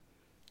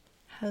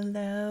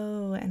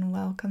Hello, and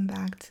welcome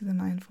back to the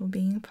Mindful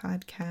Being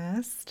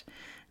Podcast.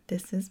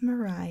 This is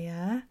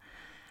Mariah.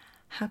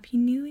 Happy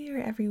New Year,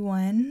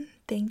 everyone.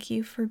 Thank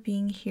you for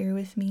being here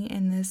with me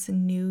in this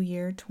new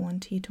year,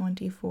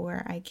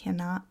 2024. I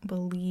cannot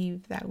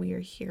believe that we are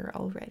here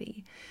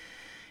already.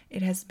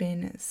 It has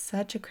been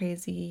such a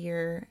crazy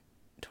year,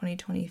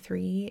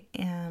 2023,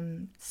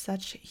 and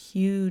such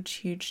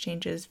huge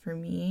changes for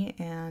me,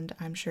 and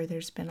I'm sure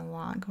there's been a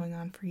lot going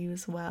on for you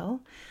as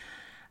well.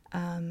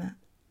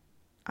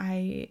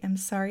 I am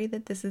sorry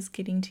that this is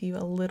getting to you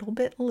a little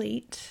bit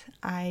late.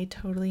 I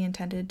totally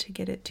intended to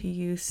get it to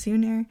you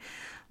sooner,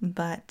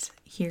 but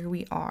here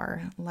we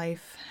are.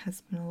 Life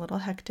has been a little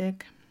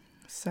hectic,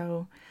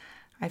 so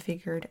I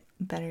figured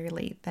better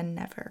late than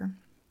never.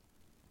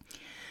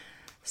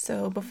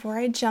 So before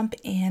I jump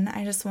in,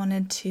 I just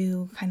wanted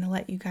to kind of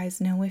let you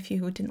guys know, if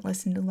you didn't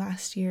listen to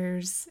last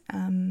year's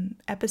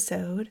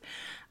episode,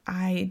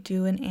 I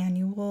do an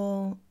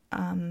annual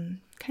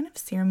kind of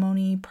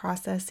ceremony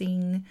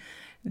processing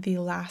the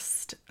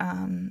last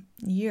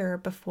year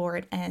before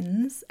it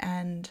ends,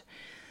 and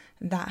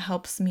that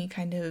helps me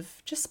kind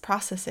of just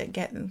process it,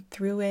 get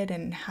through it,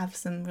 and have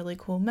some really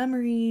cool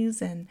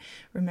memories and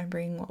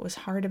remembering what was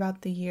hard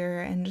about the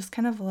year, and just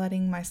kind of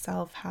letting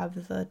myself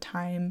have the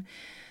time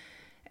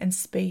and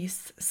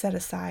space set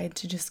aside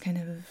to just kind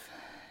of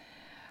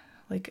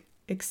like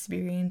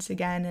experience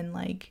again and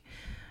like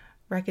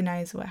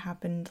recognize what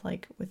happened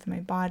like with my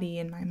body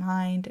and my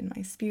mind and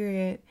my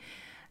spirit,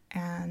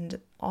 and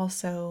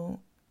also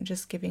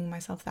just giving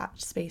myself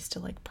that space to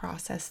like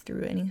process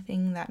through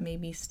anything that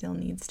maybe still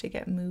needs to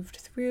get moved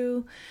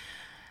through.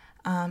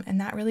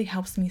 And that really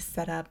helps me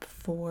set up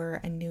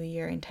for a new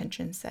year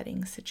intention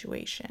setting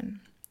situation.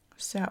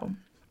 So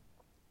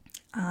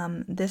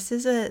this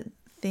is a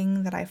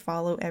thing that I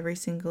follow every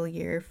single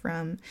year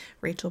from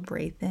Rachel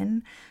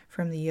Brathen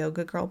from the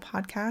Yoga Girl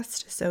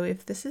podcast. So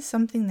if this is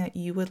something that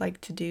you would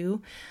like to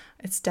do,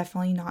 it's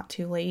definitely not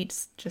too late.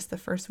 It's just the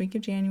first week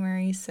of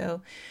January,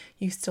 so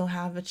you still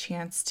have a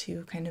chance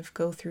to kind of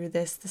go through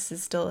this. This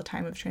is still a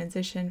time of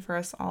transition for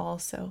us all,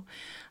 so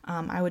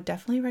I would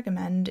definitely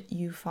recommend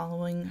you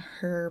following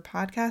her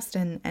podcast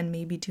and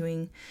maybe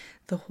doing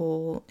the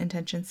whole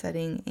intention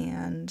setting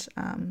and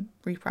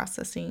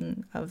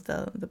reprocessing of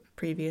the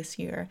previous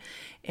year,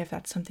 if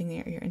that's something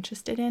that you're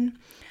interested in.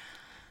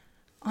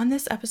 On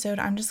this episode,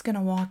 I'm just going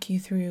to walk you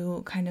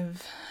through kind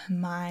of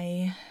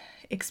my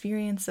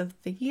experience of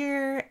the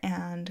year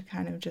and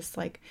kind of just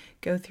like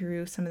go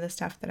through some of the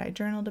stuff that I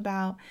journaled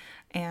about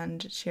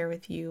and share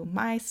with you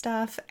my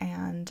stuff,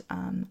 and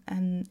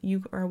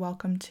you are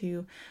welcome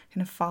to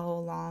kind of follow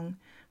along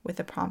with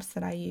the prompts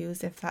that I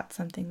use if that's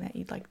something that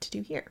you'd like to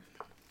do here.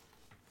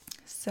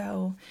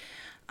 So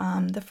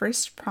the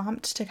first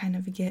prompt to kind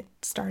of get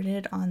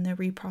started on the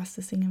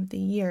reprocessing of the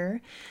year,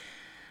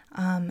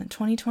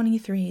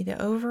 2023,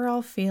 the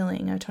overall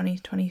feeling of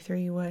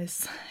 2023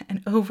 was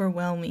an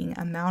overwhelming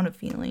amount of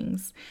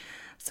feelings.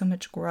 So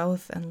much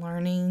growth and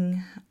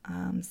learning,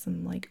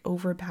 some like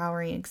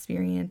overpowering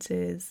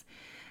experiences,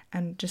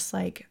 and just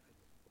like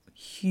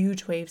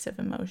huge waves of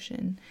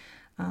emotion,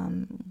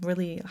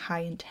 really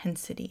high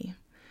intensity.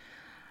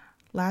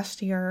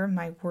 Last year,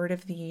 my word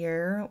of the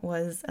year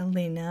was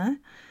Elena.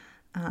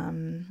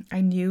 I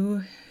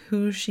knew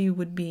who she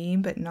would be,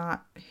 but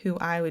not who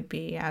I would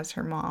be as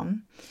her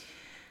mom.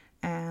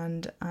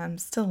 And I'm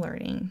still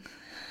learning.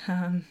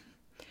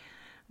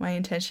 My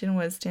intention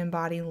was to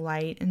embody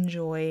light and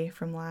joy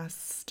from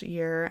last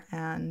year,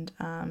 and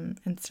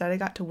instead I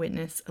got to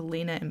witness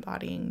Elena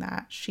embodying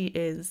that. She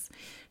is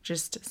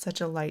just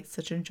such a light,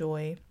 such a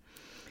joy.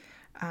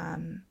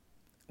 1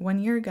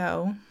 year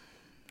ago,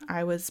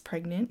 I was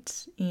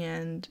pregnant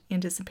and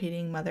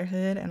anticipating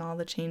motherhood and all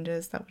the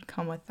changes that would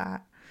come with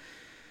that.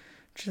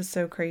 Just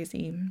so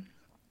crazy.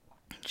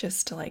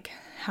 Just like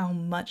how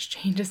much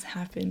changes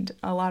happened.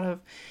 A lot of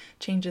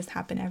changes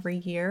happen every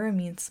year. I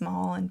mean,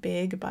 small and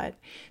big, but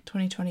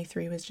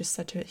 2023 was just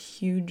such a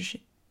huge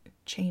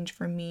change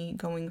for me,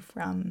 going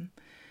from,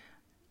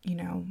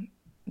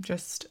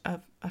 just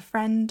a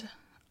friend,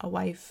 a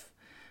wife,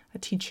 a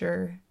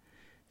teacher,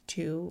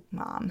 to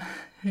mom.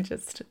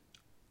 Just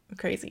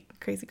crazy.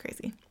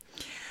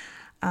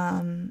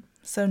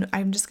 So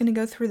I'm just going to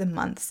go through the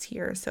months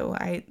here. So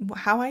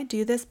how I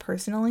do this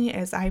personally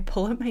is I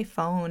pull up my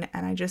phone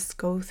and I just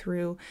go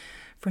through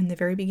from the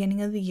very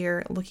beginning of the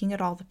year, looking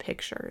at all the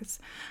pictures.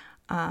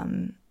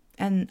 And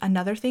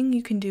another thing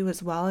you can do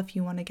as well, if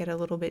you want to get a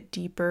little bit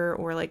deeper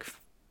or like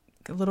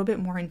a little bit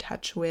more in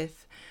touch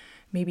with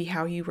maybe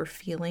how you were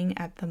feeling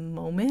at the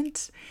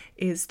moment,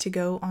 is to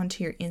go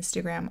onto your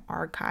Instagram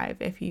archive.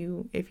 If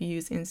you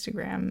use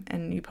Instagram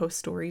and you post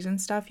stories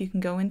and stuff, you can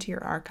go into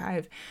your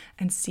archive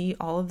and see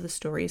all of the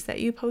stories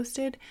that you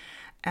posted.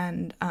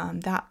 And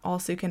that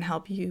also can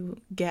help you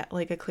get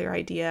like a clear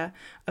idea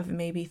of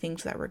maybe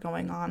things that were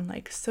going on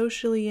like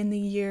socially in the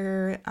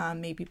year,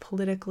 maybe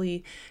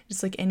politically,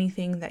 just like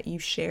anything that you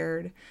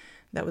shared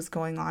that was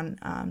going on.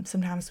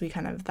 Sometimes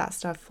that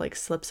stuff like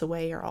slips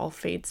away or all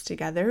fades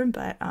together,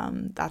 but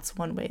that's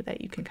one way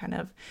that you can kind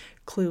of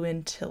clue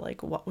into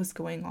like what was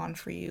going on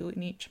for you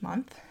in each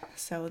month.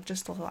 So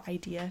just a little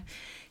idea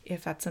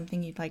if that's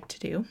something you'd like to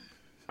do.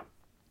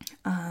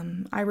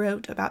 I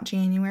wrote about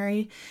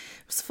January.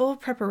 It was full of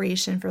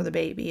preparation for the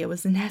baby. It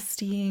was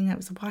nesting, I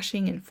was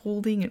washing and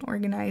folding and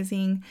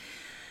organizing,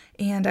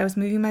 and I was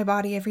moving my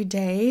body every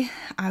day.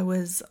 I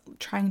was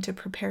trying to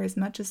prepare as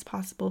much as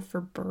possible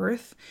for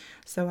birth.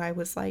 So I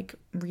was like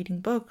reading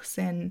books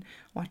and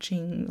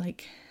watching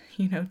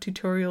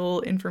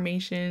tutorial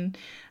information.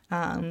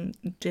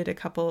 Did a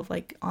couple of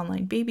like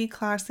online baby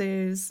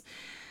classes.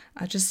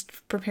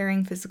 Just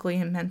preparing physically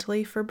and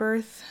mentally for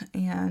birth,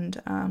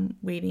 and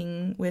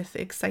waiting with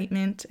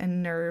excitement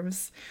and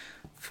nerves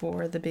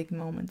for the big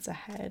moments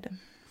ahead.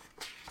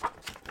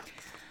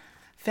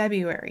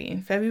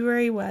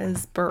 February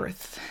was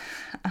birth.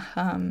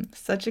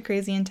 Such a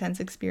crazy, intense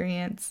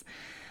experience.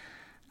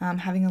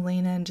 Having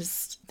Elena and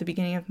just the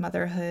beginning of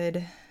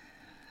motherhood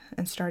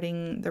and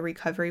starting the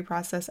recovery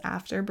process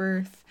after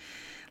birth,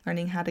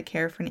 learning how to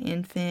care for an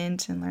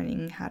infant and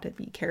learning how to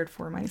be cared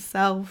for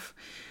myself.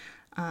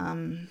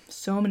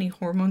 So many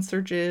hormone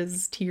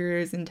surges,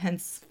 tears,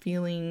 intense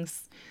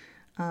feelings,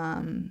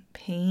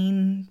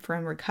 pain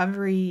from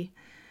recovery,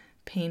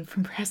 pain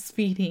from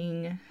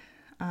breastfeeding,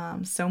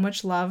 so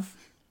much love,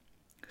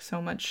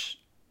 so much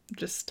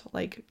just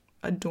like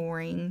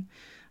adoring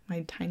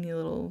my tiny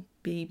little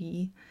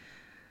baby,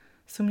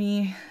 so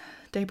many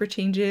diaper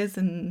changes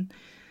and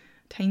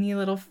tiny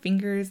little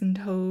fingers and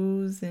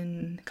toes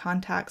and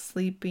contact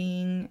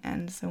sleeping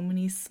and so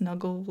many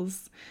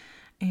snuggles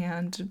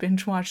and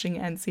binge watching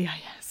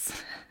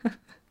NCIS.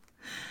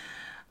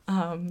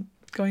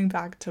 Going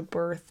back to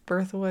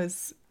birth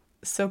was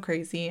so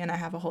crazy, and I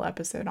have a whole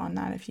episode on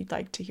that if you'd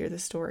like to hear the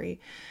story.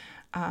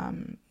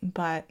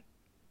 But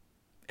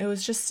it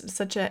was just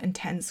such an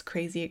intense,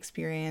 crazy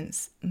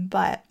experience.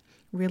 But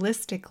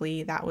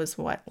realistically, that was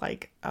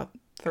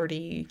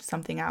 30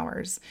 something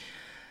hours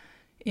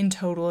in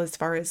total as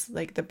far as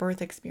like the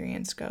birth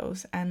experience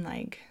goes. And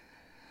like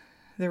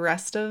the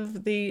rest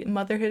of the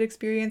motherhood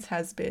experience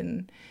has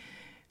been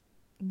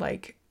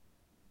like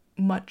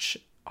much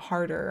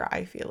harder,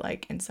 I feel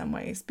like, in some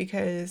ways,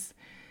 because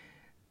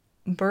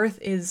birth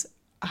is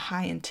a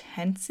high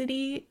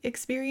intensity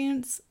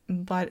experience,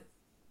 but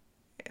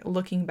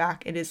looking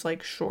back, it is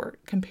like short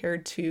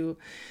compared to,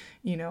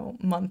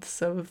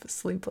 months of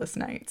sleepless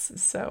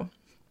nights. So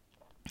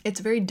it's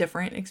a very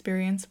different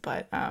experience,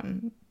 but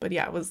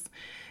yeah,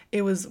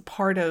 it was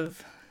part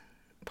of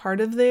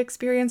the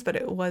experience, but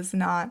it was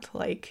not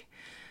like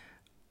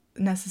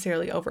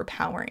necessarily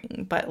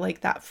overpowering. But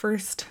like the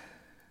first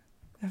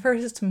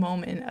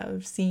moment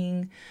of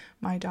seeing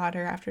my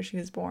daughter after she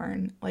was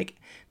born, like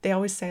they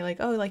always say like,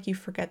 oh, like you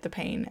forget the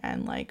pain,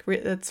 and like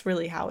that's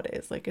really how it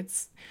is. Like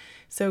it's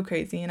so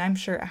crazy, and I'm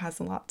sure it has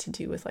a lot to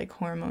do with like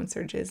hormone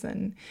surges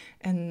and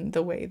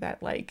the way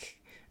that like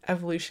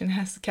evolution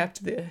has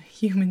kept the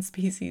human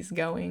species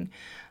going.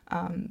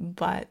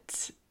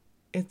 But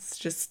it's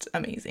just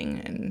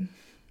amazing and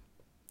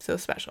so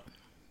special.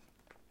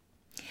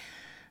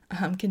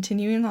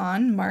 Continuing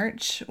on,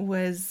 March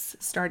was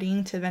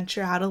starting to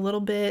venture out a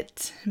little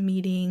bit,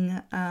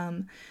 meeting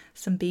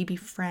some baby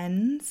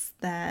friends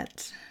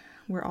that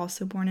were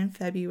also born in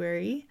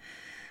February.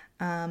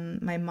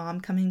 My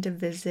mom coming to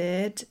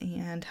visit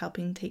and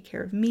helping take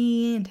care of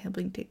me and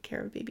helping take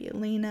care of baby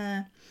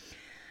Elena.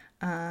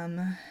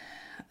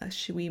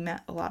 We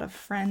met a lot of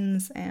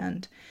friends,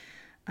 and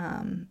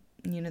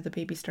the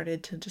baby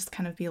started to just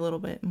kind of be a little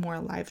bit more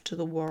alive to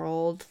the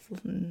world,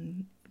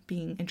 and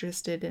being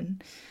interested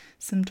in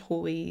some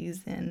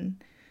toys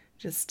and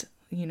just,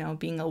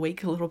 being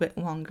awake a little bit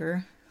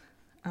longer.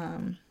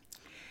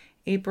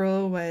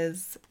 April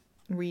was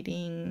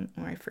reading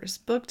my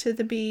first book to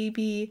the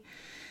baby,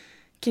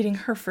 getting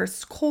her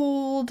first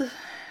cold,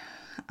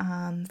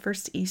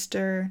 first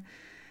Easter,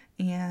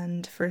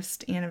 and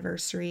first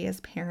anniversary as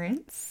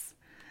parents.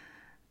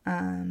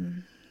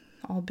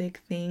 All big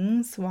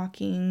things,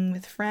 walking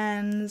with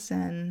friends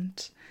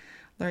and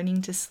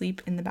learning to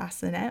sleep in the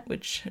bassinet,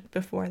 which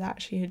before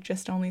that she had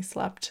just only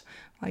slept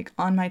like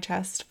on my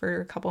chest for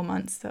a couple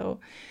months. So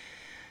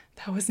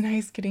that was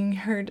nice, getting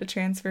her to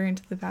transfer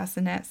into the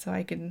bassinet so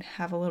I could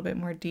have a little bit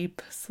more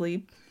deep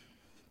sleep.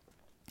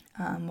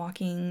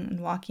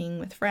 Walking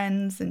with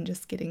friends and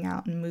just getting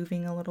out and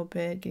moving a little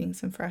bit, getting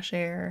some fresh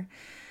air,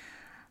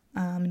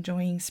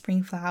 enjoying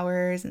spring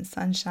flowers and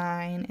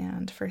sunshine,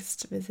 and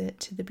first visit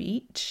to the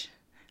beach.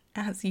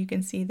 As you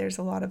can see, there's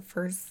a lot of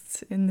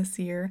firsts in this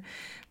year,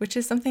 which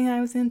is something I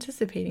was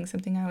anticipating,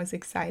 something I was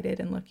excited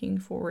and looking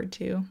forward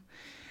to.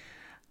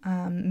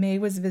 May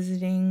was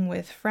visiting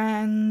with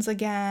friends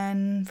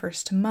again,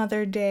 first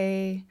Mother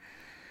Day.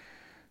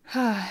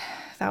 That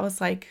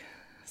was like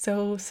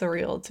so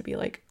surreal to be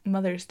like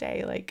Mother's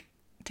Day, like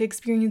to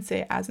experience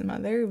it as a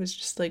mother. It was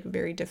just like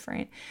very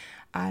different.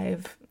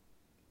 I've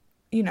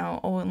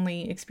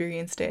only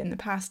experienced it in the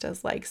past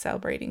as like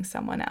celebrating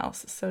someone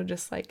else. So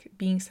just like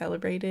being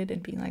celebrated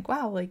and being like,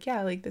 wow, like,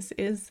 yeah, like this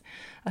is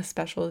a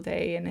special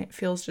day and it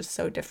feels just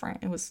so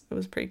different. It was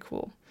pretty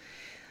cool.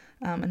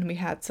 And we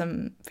had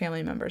some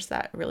family members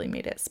that really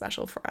made it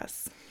special for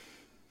us.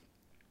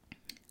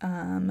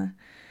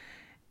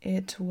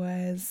 It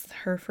was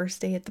her first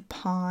day at the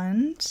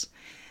pond,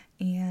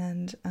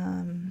 and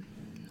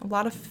a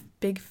lot of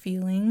big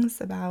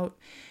feelings about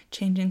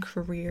changing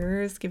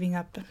careers, giving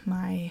up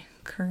my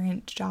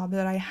current job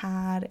that I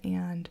had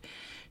and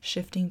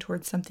shifting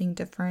towards something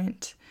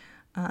different.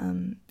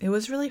 It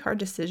was a really hard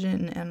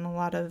decision and a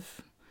lot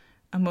of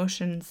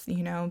emotions,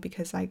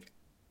 because I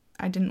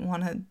didn't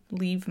want to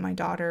leave my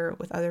daughter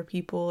with other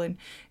people and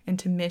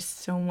to miss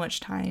so much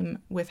time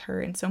with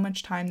her, and so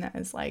much time that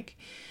is like,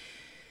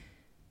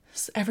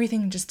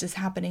 everything just is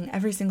happening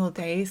every single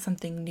day.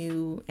 Something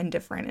new and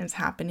different is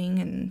happening.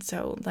 And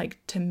so like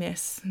to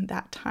miss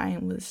that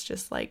time was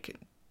just like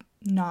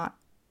not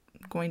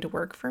going to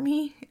work for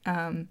me.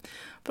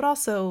 But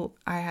also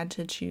I had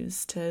to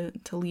choose to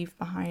leave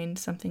behind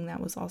something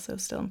that was also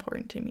still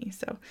important to me.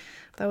 So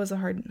that was a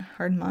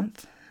hard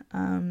month.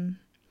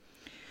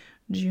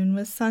 June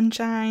was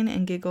sunshine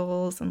and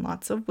giggles and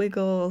lots of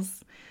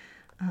wiggles.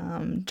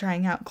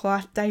 Trying out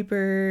cloth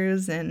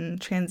diapers and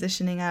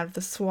transitioning out of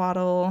the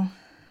swaddle,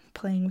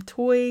 playing with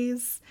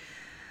toys,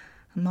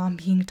 mom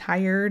being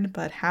tired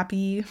but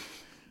happy,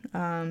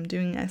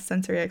 doing a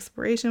sensory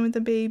exploration with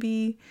the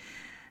baby.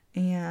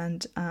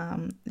 And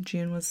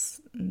June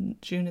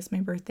is my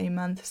birthday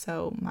month,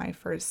 so my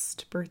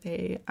first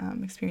birthday,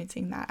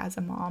 experiencing that as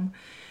a mom,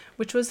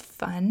 which was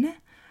fun,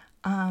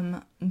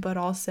 but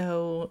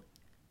also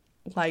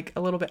like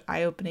a little bit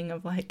eye-opening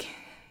of like,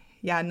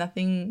 yeah,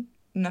 nothing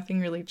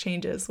really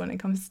changes when it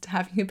comes to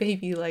having a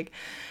baby. Like,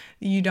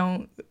 you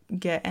don't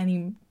get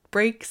any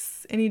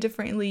breaks any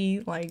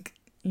differently. Like,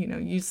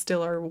 you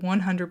still are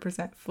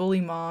 100%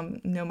 fully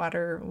mom, no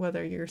matter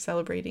whether you're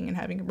celebrating and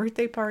having a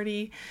birthday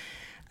party.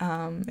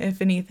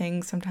 If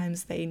anything,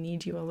 sometimes they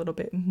need you a little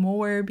bit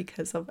more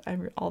because of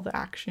all the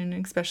action,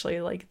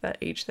 especially like the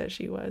age that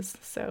she was.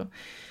 So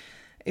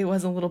it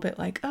was a little bit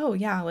like, oh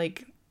yeah,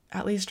 like,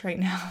 at least right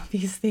now,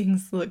 these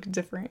things look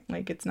different.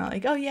 Like, it's not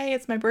like, oh, yay,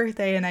 it's my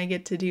birthday and I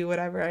get to do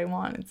whatever I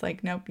want. It's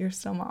like, nope, you're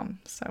still mom.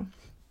 So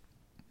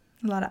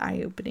a lot of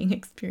eye-opening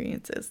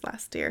experiences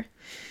last year.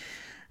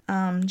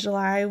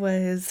 July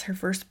was her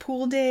first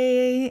pool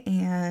day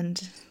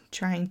and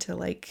trying to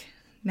like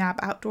nap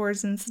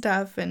outdoors and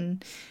stuff,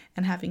 and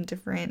having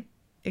different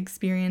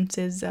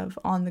experiences of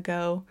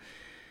on-the-go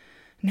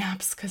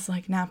naps, because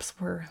like naps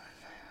were...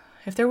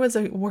 If there was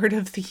a word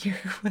of the year,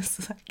 it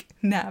was like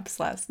naps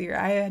last year.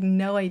 I had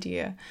no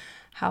idea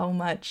how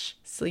much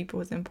sleep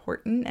was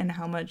important and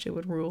how much it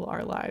would rule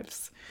our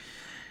lives.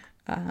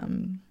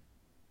 Trying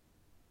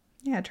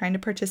to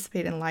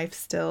participate in life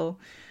still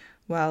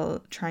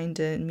while trying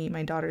to meet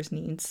my daughter's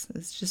needs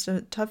is just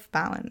a tough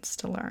balance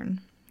to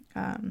learn.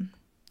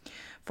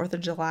 4th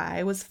of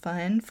July was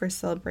fun for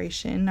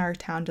celebration. Our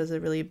town does a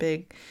really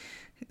big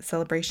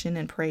celebration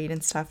and parade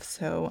and stuff,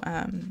 so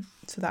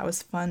that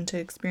was fun to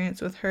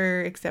experience with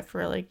her, except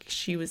for like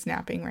she was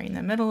napping right in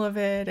the middle of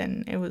it,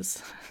 and it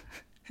was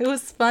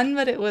fun,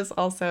 but it was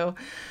also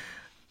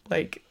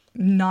like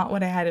not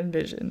what I had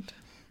envisioned.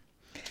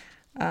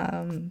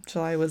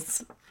 July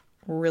was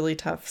really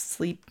tough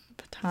sleep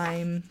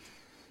time.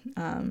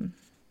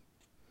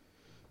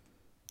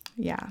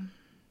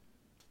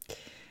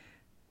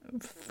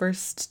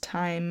 First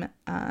time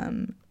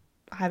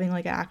having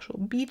like an actual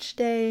beach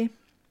day,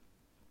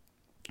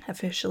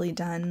 officially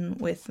done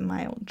with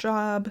my old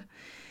job,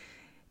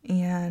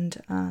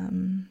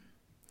 and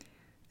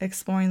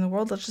exploring the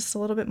world just a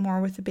little bit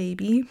more with the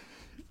baby.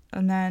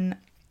 And then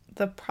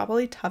the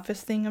probably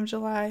toughest thing of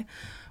July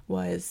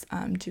was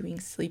doing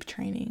sleep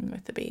training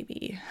with the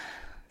baby.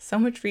 So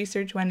much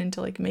research went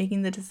into like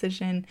making the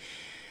decision.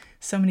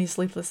 So many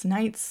sleepless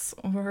nights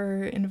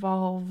were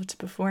involved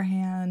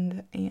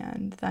beforehand,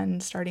 and then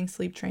starting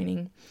sleep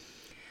training.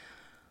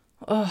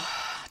 Oh,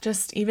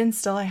 just even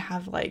still, I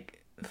have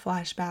like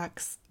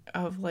flashbacks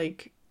of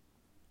like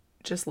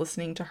just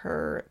listening to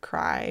her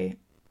cry,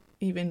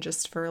 even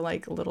just for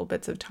like little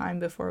bits of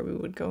time before we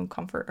would go and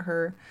comfort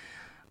her.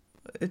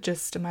 It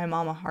just, my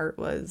mama heart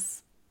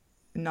was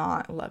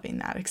not loving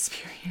that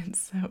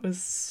experience. That was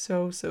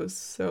so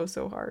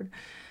hard.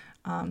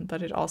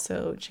 But it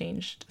also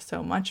changed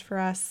so much for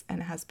us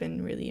and has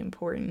been really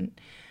important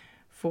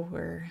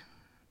for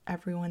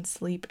everyone's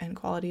sleep and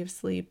quality of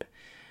sleep.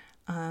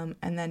 And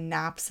then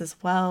naps as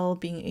well,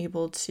 being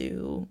able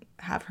to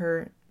have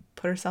her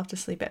put herself to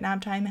sleep at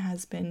nap time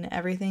has been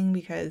everything,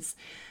 because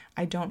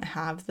I don't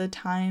have the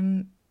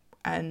time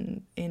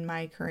and in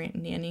my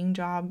current nannying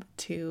job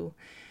to,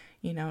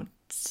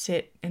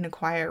 sit in a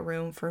quiet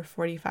room for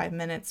 45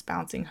 minutes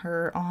bouncing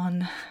her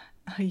on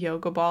a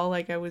yoga ball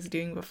like I was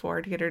doing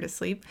before to get her to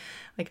sleep.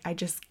 Like, I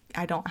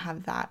don't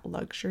have that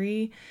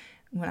luxury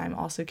when I'm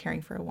also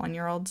caring for a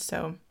 1-year-old.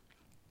 So,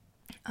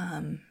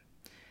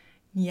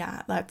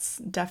 yeah, that's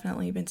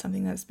definitely been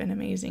something that's been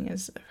amazing,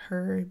 is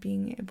her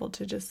being able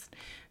to just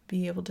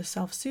be able to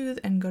self-soothe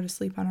and go to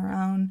sleep on her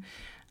own.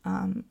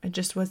 It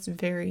just was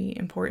very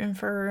important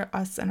for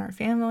us and our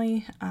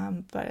family,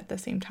 but at the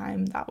same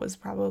time, that was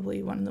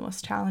probably one of the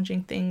most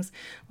challenging things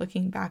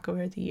looking back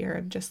over the year,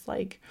 of just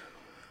like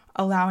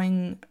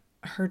allowing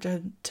her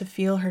to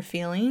feel her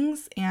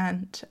feelings,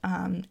 and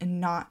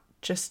not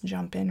just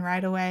jump in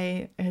right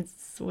away. It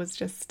was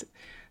just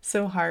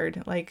so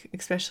hard, like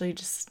especially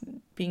just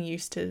being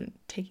used to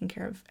taking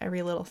care of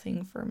every little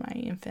thing for my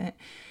infant,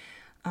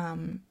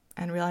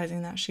 and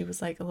realizing that she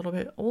was like a little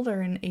bit older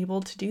and able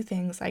to do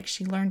things. Like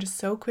she learned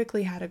so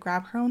quickly how to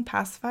grab her own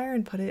pacifier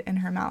and put it in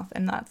her mouth,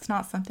 and that's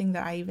not something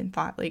that I even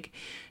thought like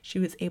she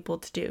was able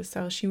to do.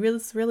 So she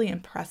was really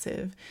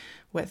impressive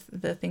with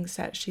the things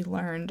that she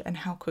learned and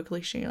how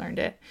quickly she learned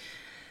it.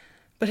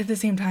 But at the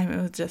same time,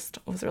 it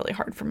was really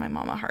hard for my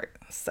mama heart.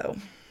 So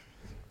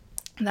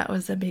that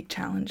was a big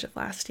challenge of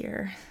last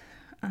year.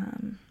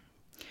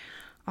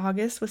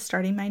 August was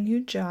starting my new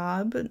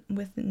job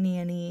with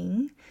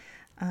nannying,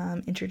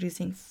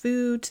 introducing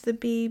food to the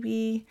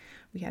baby.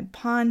 We had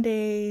pond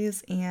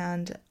days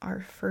and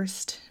our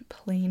first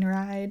plane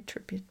ride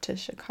trip to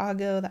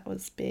Chicago. That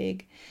was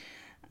big.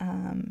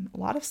 A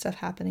lot of stuff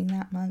happening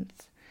that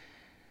month.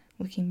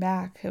 Looking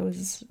back, it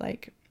was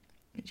like,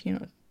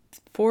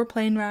 4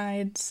 plane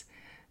rides,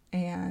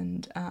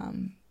 and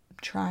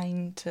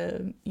trying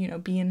to,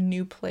 be in a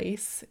new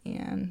place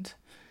and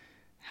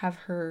have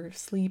her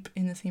sleep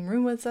in the same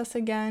room with us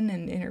again,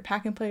 and in her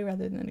pack and play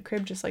rather than a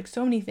crib. Just like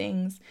so many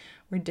things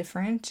were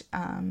different,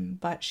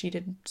 but she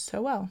did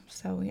so well.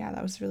 So yeah,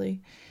 that was really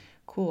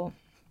cool.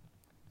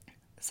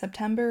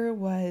 September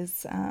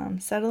was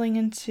settling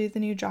into the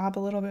new job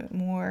a little bit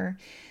more,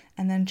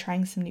 and then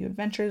trying some new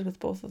adventures with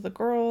both of the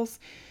girls,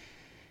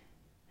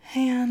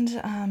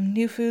 and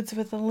new foods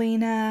with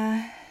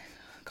Elena,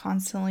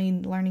 constantly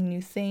learning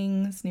new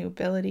things, new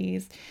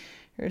abilities.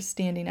 Her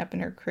standing up in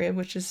her crib,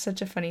 which is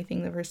such a funny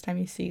thing. The first time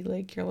you see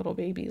like your little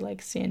baby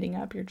like standing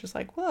up, you're just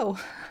like, whoa,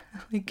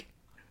 like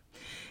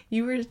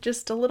you were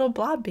just a little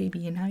blob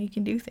baby and now you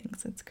can do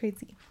things. It's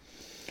crazy.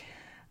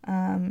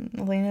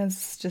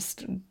 Elena's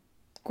just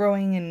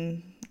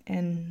growing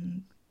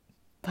and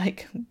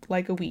like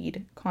a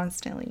weed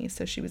constantly.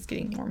 So she was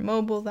getting more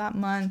mobile that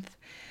month.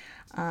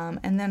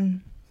 And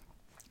then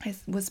I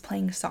was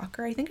playing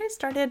soccer. I think I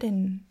started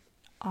in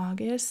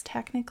August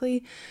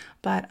technically,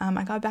 but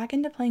I got back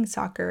into playing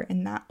soccer,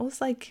 and that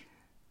was like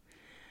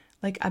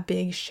a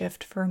big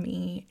shift for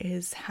me,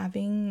 is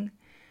having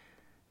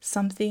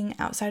something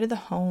outside of the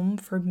home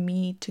for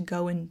me to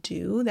go and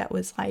do that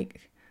was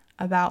like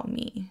about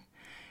me,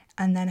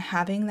 and then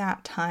having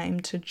that time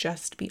to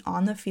just be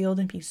on the field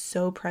and be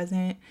so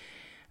present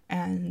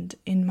and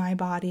in my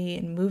body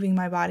and moving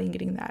my body and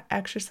getting that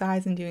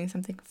exercise and doing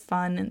something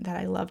fun that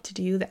I love to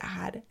do that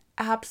had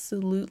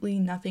absolutely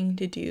nothing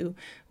to do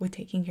with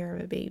taking care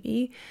of a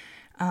baby,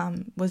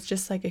 was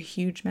just like a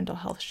huge mental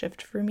health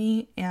shift for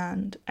me.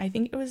 And I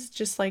think it was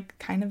just like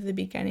kind of the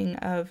beginning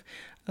of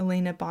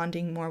Elena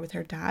bonding more with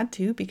her dad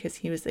too, because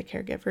he was the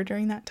caregiver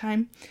during that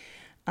time.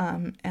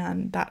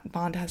 And that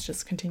bond has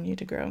just continued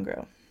to grow and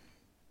grow.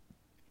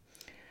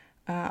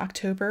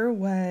 October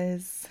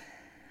was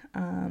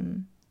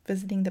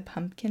visiting the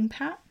pumpkin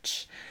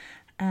patch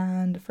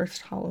and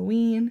first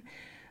Halloween,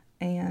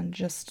 and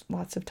just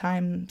lots of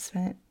time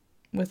spent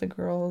with the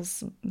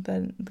girls,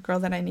 the girl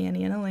that I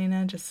nanny and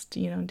Elena, just,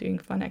 doing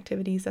fun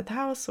activities at the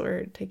house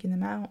or taking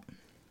them out,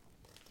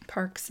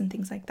 parks and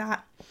things like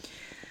that.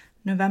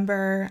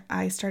 November,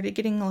 I started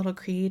getting a little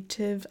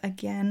creative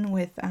again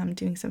with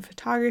doing some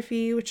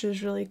photography, which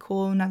is really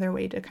cool. Another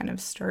way to kind of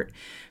start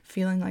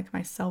feeling like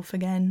myself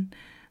again,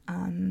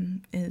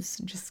 is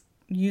just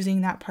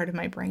using that part of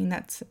my brain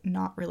that's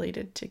not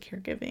related to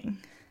caregiving.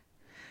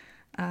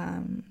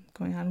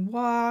 Going on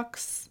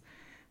walks.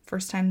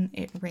 First time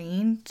it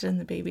rained and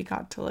the baby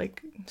got to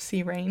like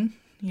see rain,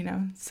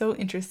 so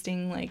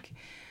interesting, like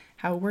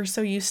how we're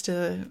so used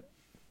to,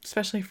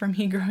 especially for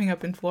me growing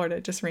up in Florida,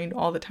 it just rained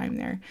all the time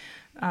there.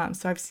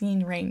 So I've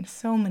seen rain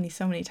so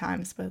many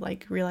times, but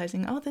like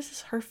realizing, oh, this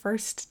is her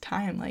first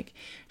time, like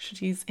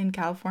she's in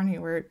California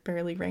where it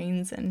barely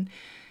rains, and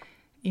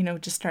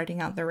just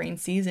starting out the rain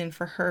season,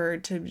 for her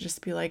to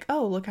just be like,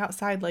 oh, look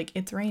outside, like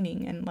it's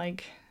raining, and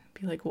like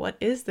be like, what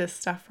is this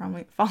stuff from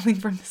like falling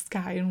from the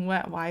sky and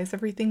wet? Why is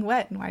everything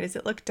wet and why does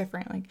it look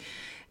different? Like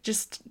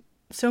just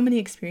so many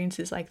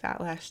experiences like that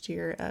last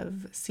year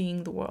of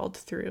seeing the world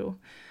through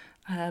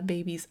a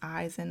baby's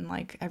eyes, and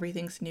like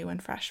everything's new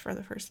and fresh for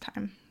the first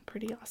time.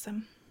 Pretty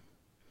awesome.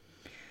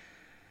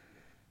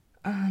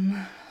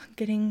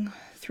 Getting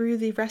through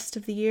the rest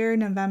of the year,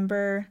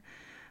 November,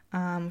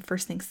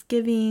 first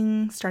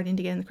Thanksgiving, starting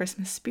to get in the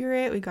Christmas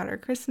spirit. We got our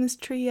Christmas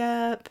tree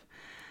up.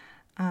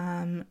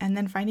 And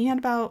then finding out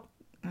about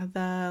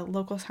the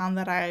local town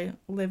that I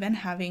live in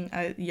having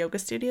a yoga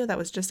studio that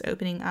was just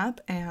opening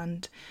up,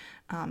 and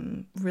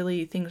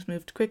really things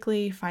moved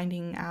quickly,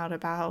 finding out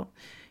about,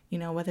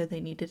 whether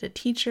they needed a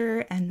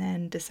teacher, and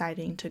then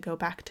deciding to go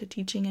back to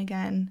teaching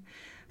again.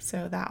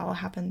 So that all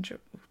happened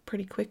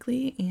pretty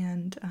quickly,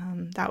 and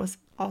that was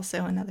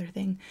also another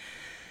thing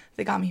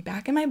that got me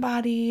back in my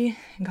body,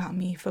 got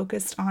me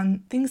focused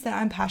on things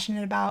that I'm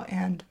passionate about,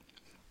 and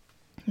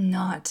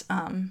not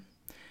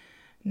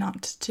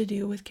to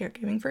do with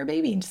caregiving for a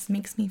baby. It just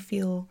makes me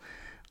feel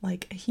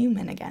like a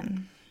human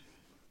again.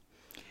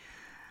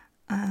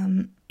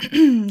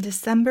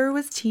 December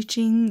was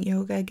teaching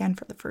yoga again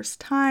for the first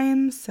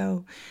time,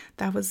 so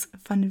that was a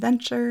fun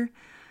adventure.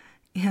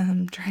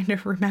 And trying to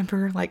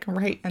remember like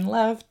right and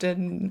left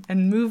and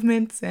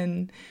movements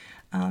and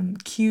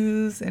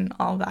cues and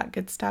all that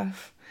good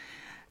stuff,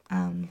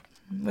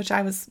 which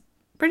I was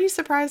pretty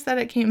surprised that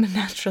it came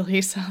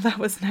naturally, so that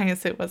was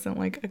nice. It wasn't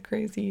like a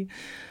crazy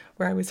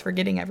where I was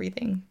forgetting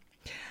everything.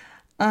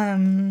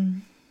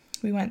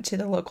 We went to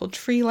the local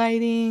tree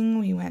lighting.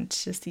 We went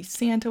to see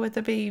Santa with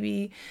the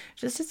baby.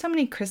 Just did so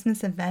many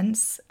Christmas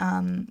events.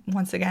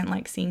 Once again,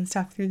 like seeing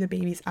stuff through the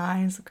baby's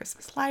eyes, the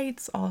Christmas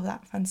lights, all of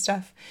that fun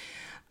stuff.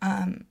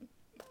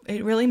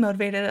 It really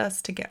motivated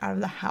us to get out of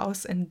the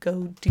house and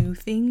go do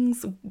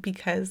things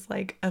because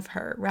like of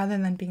her, rather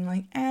than being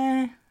like,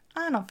 I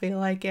don't feel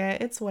like it.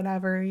 It's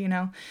whatever,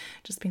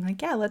 just being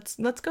like, yeah, let's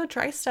go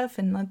try stuff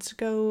and let's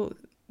go,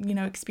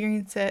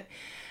 experience it.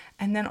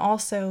 And then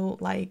also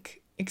like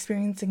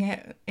experiencing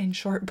it in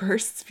short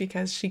bursts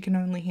because she can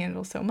only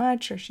handle so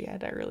much, or she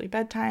had an early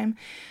bedtime,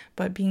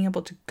 but being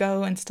able to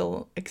go and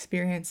still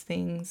experience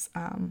things,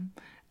 and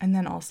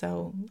then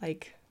also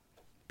like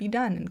be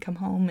done and come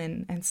home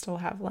and still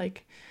have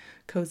like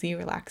cozy,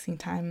 relaxing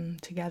time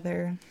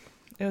together.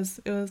 It was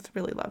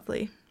really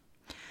lovely.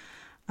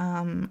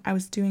 I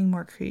was doing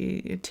more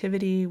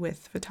creativity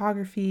with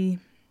photography,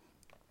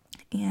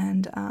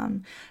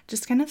 and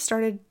just kind of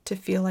started to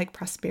feel like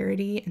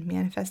prosperity and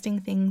manifesting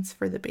things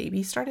for the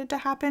baby started to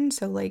happen.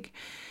 So like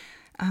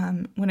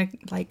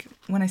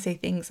when I say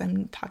things,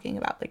 I'm talking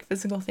about like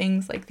physical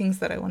things, like things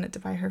that I wanted to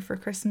buy her for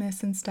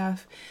Christmas and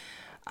stuff.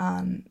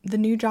 The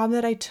new job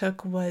that I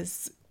took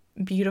was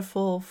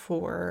beautiful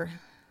for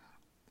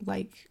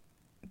like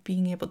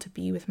being able to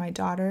be with my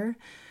daughter,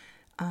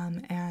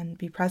 and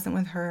be present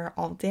with her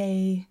all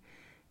day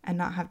and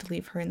not have to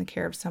leave her in the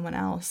care of someone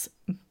else.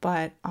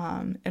 But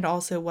it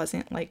also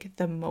wasn't like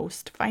the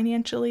most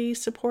financially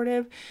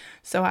supportive.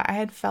 So I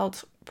had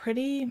felt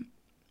pretty,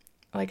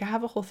 like I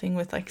have a whole thing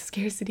with like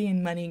scarcity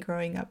and money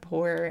growing up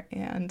poor,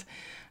 and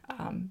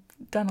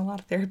done a lot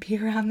of therapy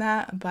around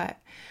that. But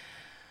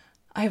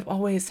I've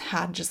always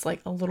had just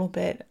like a little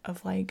bit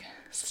of like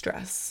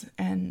stress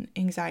and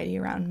anxiety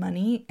around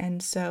money.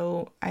 And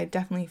so I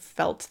definitely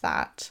felt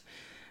that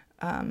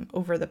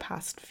over the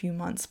past few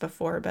months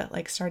before, but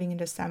like starting in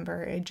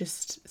December, it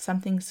just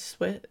something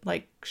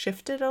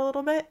shifted a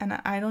little bit, and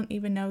I don't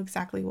even know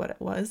exactly what it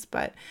was,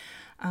 but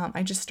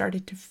I just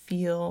started to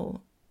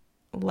feel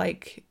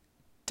like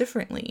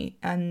differently,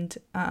 and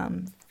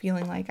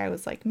feeling like I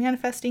was like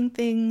manifesting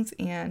things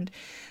and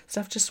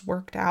stuff just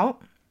worked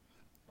out.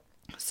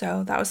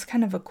 So that was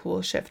kind of a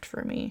cool shift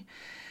for me.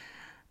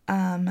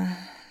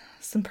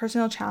 Some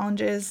personal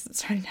challenges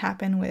started to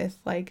happen with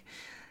like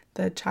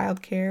the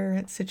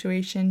childcare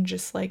situation,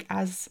 just like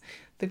as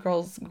the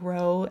girls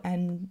grow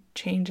and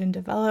change and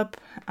develop,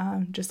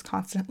 just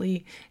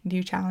constantly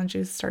new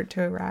challenges start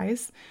to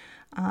arise.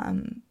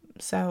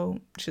 So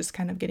just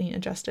kind of getting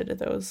adjusted to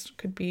those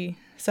could be,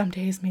 some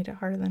days made it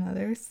harder than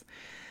others.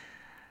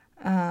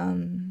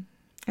 And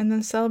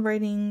then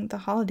celebrating the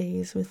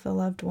holidays with the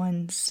loved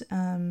ones,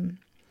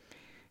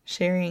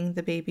 sharing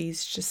the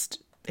baby's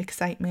just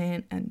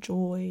excitement and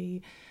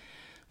joy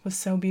was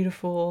so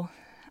beautiful.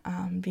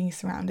 Being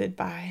surrounded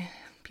by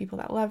people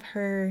that love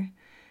her,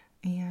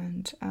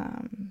 and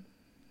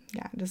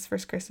just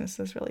first Christmas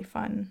was really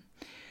fun.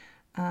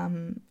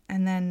 And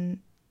then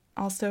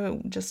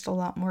also just a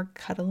lot more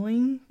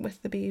cuddling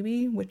with the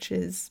baby, which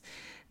is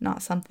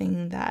not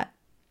something that,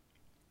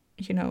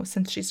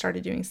 since she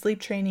started doing sleep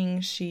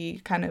training,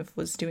 she kind of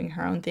was doing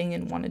her own thing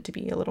and wanted to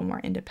be a little more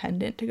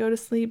independent to go to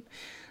sleep.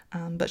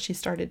 But she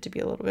started to be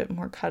a little bit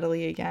more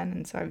cuddly again,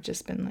 and so I've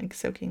just been like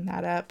soaking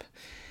that up.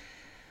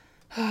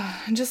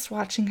 And just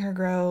watching her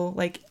grow,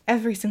 like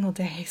every single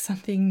day,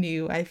 something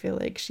new I feel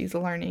like she's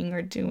learning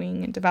or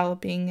doing and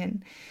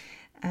developing,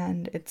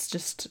 and it's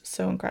just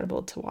so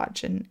incredible to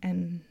watch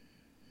and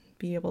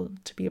be able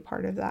to be a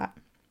part of that.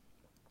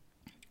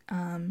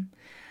 And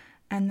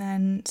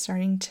then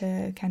starting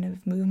to kind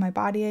of move my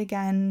body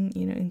again,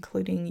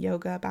 including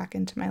yoga back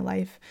into my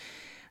life,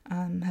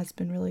 has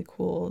been really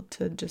cool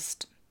to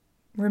just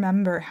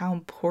remember how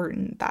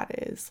important that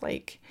is.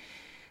 Like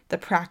the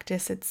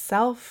practice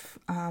itself,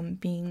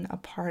 being a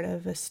part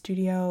of a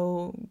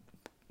studio,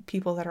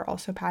 people that are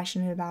also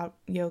passionate about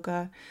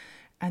yoga,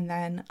 and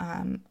then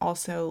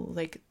also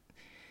like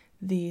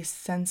the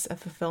sense of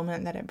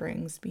fulfillment that it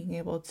brings, being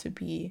able to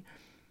be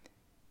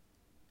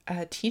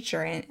a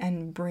teacher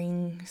and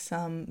bring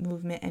some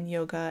movement and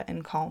yoga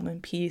and calm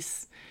and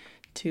peace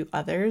to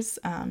others,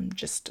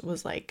 just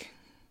was like,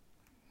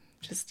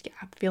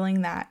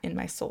 feeling that in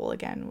my soul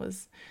again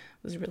was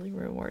really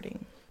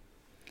rewarding.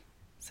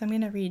 So I'm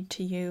going to read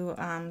to you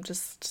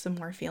just some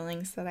more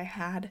feelings that I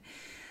had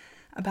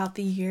about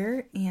the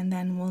year, and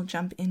then we'll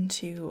jump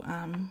into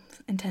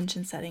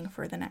intention setting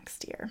for the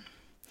next year.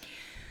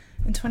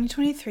 In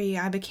 2023,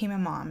 I became a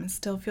mom. It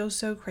still feels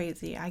so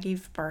crazy. I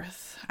gave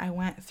birth. I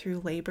went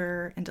through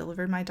labor and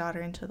delivered my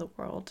daughter into the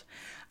world.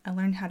 I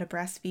learned how to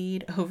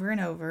breastfeed over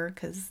and over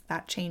because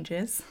that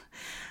changes.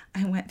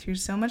 I went through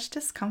so much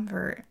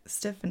discomfort,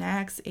 stiff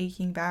necks,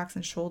 aching backs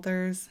and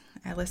shoulders.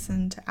 I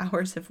listened to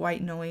hours of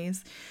white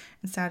noise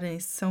and sat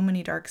in so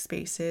many dark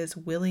spaces,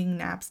 willing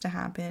naps to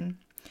happen.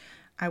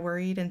 I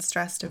worried and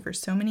stressed over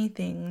so many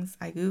things.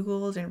 I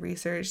Googled and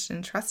researched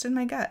and trusted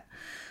my gut.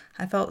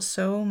 I felt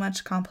so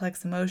much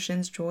complex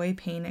emotions, joy,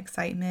 pain,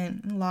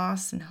 excitement,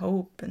 loss, and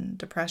hope, and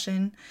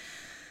depression.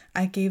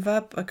 I gave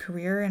up a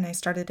career and I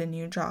started a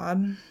new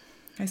job.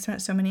 I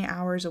spent so many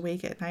hours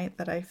awake at night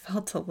that I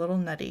felt a little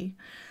nutty.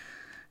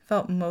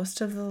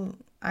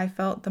 I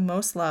felt the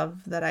most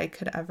love that I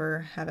could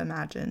ever have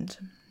imagined.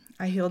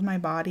 I healed my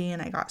body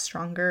and I got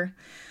stronger.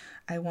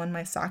 I won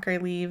my soccer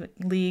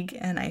league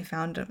and I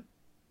found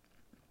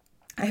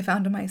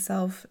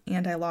myself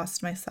and I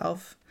lost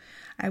myself.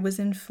 I was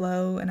in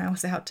flow and I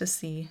was out to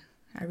sea.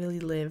 I really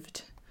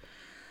lived.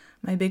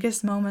 My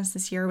biggest moments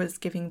this year was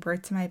giving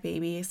birth to my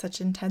baby, such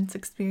intense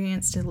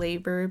experience to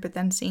labor, but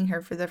then seeing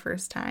her for the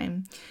first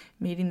time,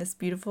 meeting this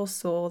beautiful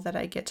soul that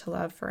I get to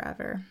love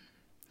forever.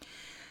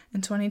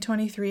 In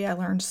 2023, I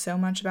learned so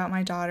much about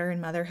my daughter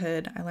and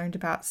motherhood. I learned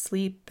about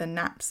sleep and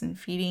naps and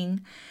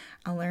feeding.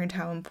 I learned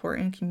how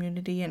important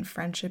community and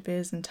friendship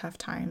is in tough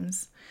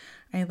times.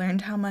 I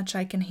learned how much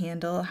I can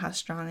handle, how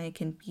strong I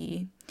can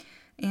be,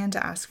 and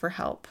to ask for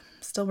help.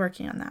 Still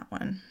working on that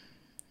one.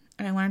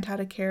 And I learned how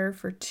to care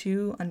for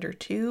 2 under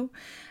 2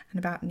 and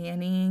about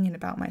nannying and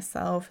about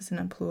myself as an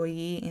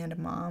employee and a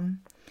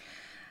mom.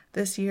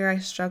 This year I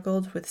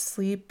struggled with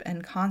sleep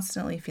and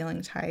constantly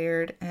feeling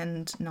tired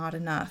and not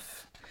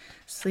enough.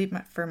 Sleep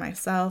for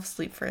myself,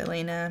 sleep for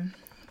Elena,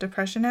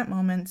 depression at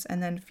moments,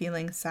 and then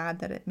feeling sad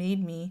that it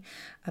made me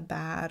a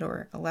bad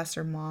or a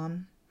lesser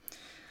mom.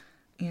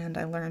 And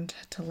I learned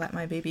to let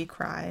my baby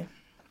cry.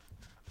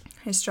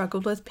 I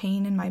struggled with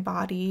pain in my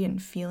body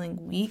and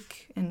feeling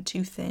weak and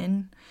too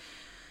thin.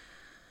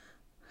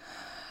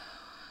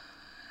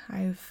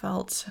 I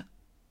felt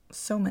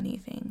so many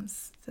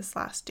things this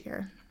last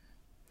year.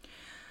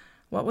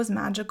 What was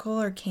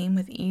magical or came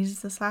with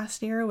ease this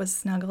last year was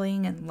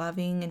snuggling and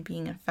loving and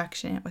being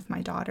affectionate with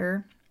my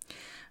daughter.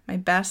 My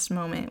best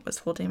moment was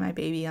holding my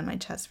baby on my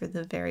chest for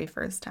the very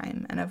first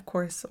time, and of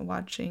course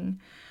watching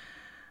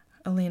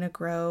Elena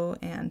grow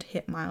and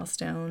hit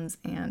milestones,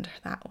 and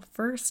that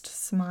first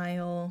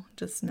smile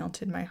just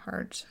melted my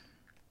heart.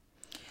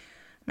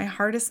 My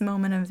hardest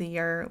moment of the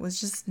year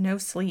was just no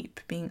sleep,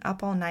 being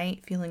up all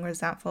night, feeling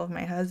resentful of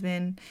my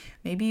husband,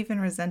 maybe even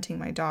resenting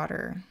my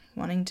daughter,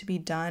 wanting to be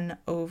done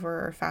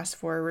over or fast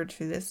forward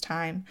through this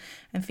time,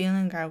 and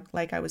feeling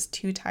like I was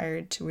too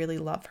tired to really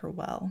love her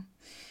well.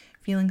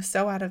 Feeling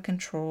so out of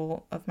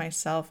control of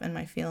myself and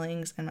my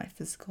feelings and my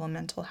physical and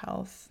mental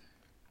health.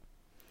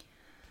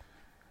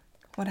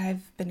 What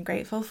I've been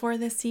grateful for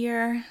this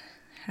year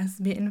has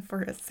been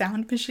for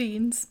sound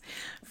machines,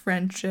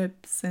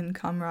 friendships and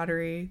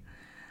camaraderie,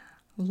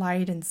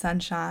 light and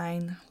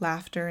sunshine,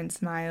 laughter and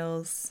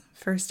smiles,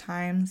 first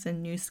times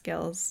and new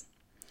skills.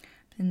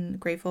 Been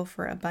grateful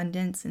for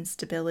abundance and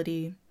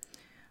stability,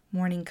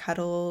 morning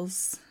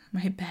cuddles,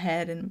 my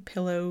bed and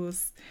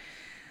pillows,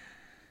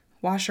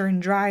 washer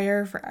and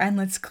dryer for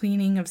endless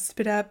cleaning of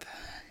spit up.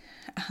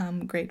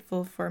 I'm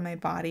grateful for my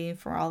body,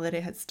 for all that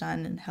it has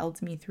done and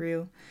held me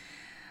through.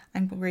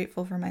 I'm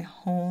grateful for my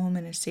home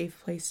and a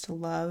safe place to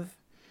love.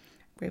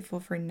 I'm grateful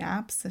for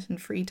naps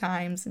and free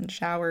times and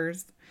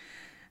showers.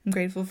 I'm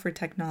grateful for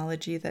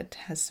technology that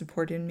has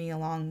supported me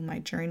along my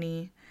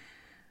journey,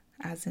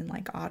 as in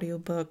like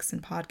audiobooks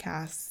and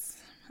podcasts.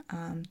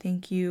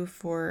 Thank you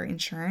for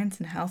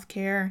insurance and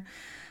healthcare.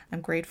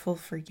 I'm grateful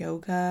for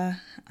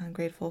yoga. I'm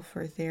grateful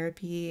for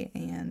therapy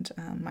and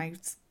my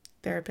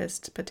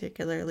therapist,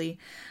 particularly,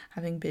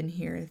 having been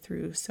here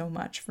through so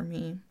much for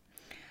me.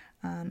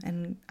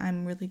 And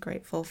I'm really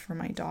grateful for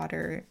my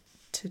daughter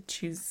to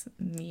choose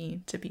me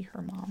to be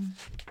her mom.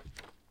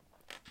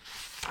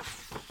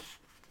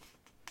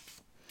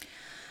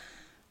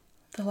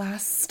 The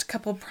last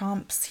couple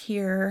prompts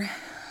here,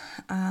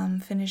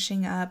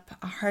 finishing up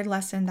a hard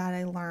lesson that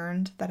I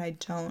learned that I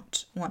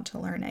don't want to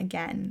learn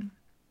again,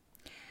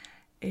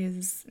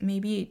 is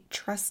maybe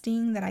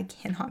trusting that I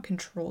cannot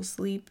control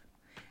sleep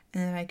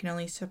and that I can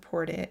only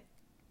support it.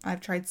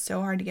 I've tried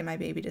so hard to get my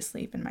baby to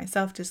sleep and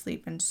myself to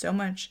sleep, and so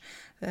much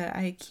that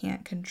I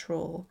can't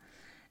control,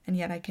 and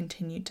yet I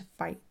continue to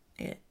fight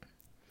it.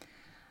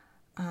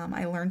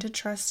 I learned to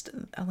trust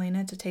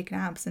Elena to take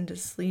naps and to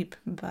sleep,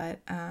 but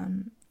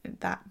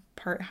that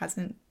part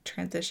hasn't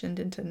transitioned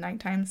into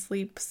nighttime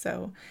sleep,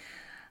 so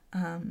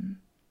I'm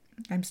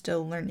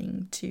still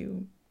learning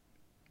to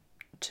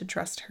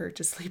trust her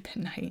to sleep at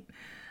night.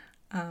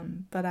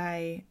 But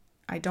I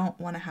don't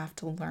want to have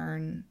to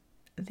learn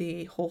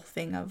the whole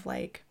thing of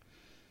like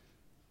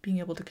being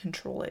able to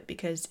control it,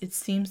 because it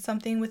seems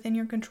something within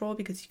your control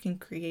because you can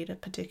create a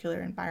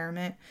particular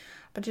environment,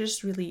 but it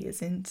just really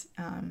isn't.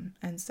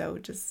 And so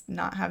just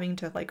not having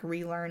to like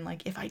relearn,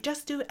 like if I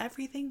just do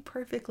everything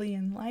perfectly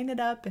and line it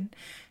up and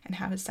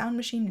have a sound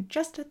machine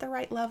just at the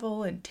right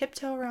level and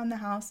tiptoe around the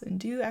house and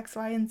do X,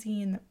 Y, and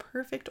Z in the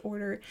perfect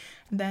order,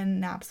 then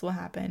naps will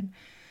happen.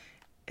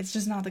 It's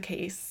just not the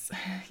case.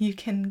 You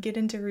can get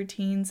into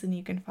routines and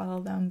you can follow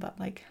them, but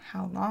like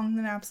how long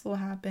the naps will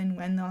happen,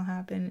 when they'll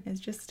happen, is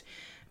just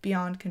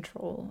beyond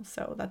control.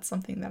 So that's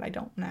something that I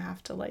don't want to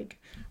have to like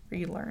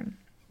relearn.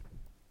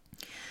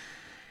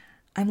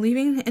 I'm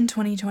leaving in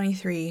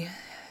 2023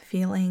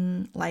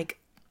 feeling like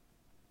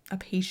a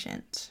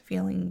patient,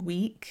 feeling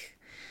weak,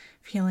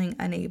 feeling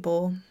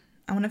unable.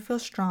 I want to feel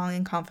strong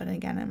and confident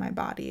again in my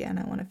body, and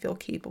I want to feel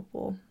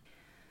capable.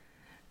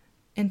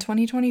 In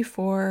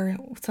 2024,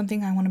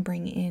 something I want to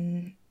bring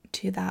in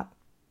to that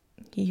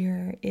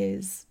year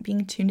is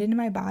being tuned into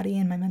my body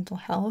and my mental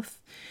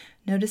health,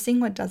 noticing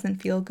what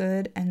doesn't feel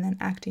good, and then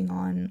acting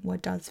on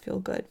what does feel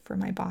good for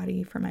my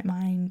body, for my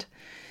mind.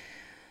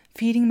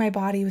 Feeding my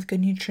body with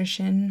good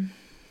nutrition.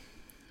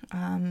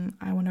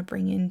 I want to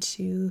bring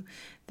into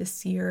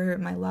this year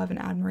my love and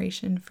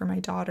admiration for my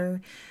daughter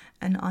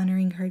and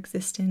honoring her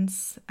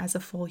existence as a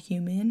full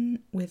human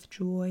with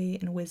joy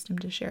and wisdom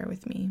to share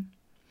with me.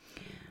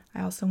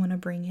 I also want to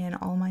bring in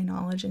all my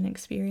knowledge and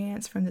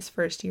experience from this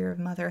first year of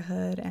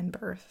motherhood and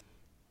birth.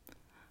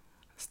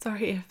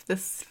 Sorry if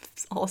this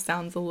all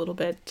sounds a little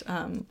bit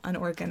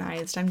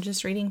unorganized. I'm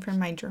just reading from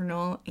my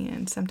journal,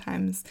 and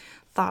sometimes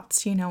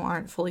thoughts,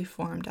 aren't fully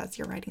formed as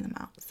you're writing them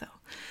out. So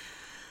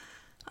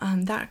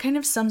that kind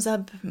of sums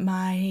up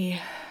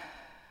my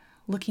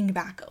looking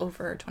back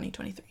over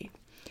 2023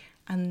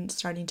 and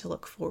starting to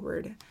look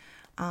forward.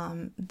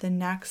 The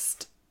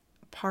next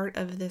part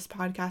of this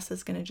podcast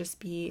is going to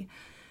just be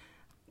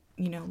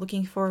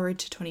looking forward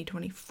to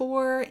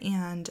 2024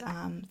 and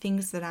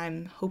things that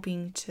I'm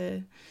hoping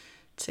to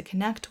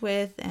connect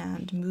with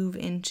and move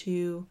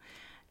into,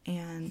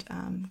 and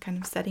kind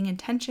of setting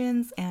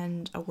intentions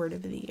and a word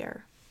of the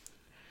year.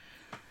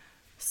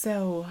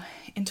 So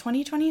in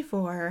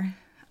 2024,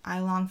 I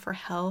long for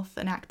health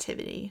and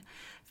activity,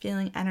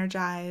 feeling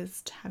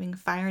energized, having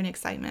fire and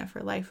excitement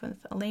for life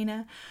with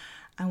Elena.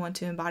 I want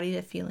to embody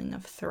the feeling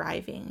of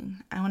thriving.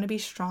 I want to be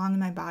strong in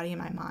my body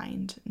and my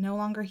mind, no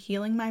longer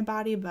healing my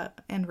body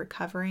and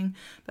recovering,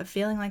 but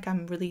feeling like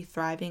I'm really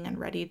thriving and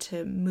ready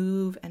to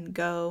move and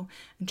go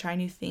and try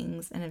new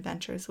things and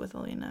adventures with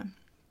Elena.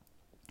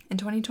 In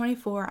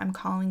 2024, I'm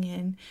calling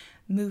in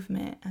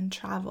movement and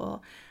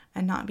travel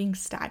and not being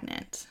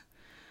stagnant.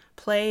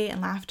 Play and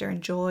laughter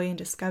and joy and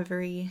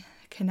discovery,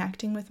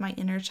 connecting with my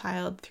inner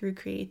child through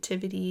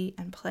creativity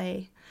and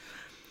play.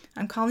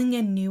 I'm calling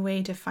in a new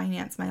way to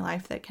finance my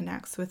life that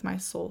connects with my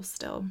soul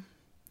still.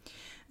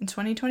 In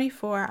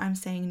 2024, I'm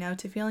saying no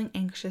to feeling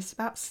anxious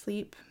about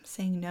sleep,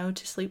 saying no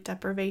to sleep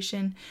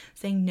deprivation,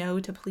 saying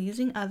no to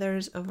pleasing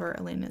others over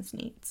Elena's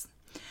needs,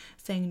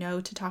 saying no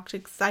to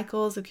toxic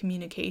cycles of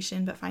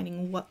communication, but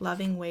finding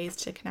loving ways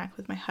to connect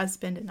with my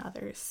husband and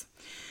others,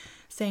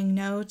 saying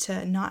no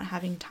to not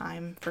having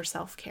time for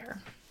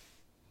self-care.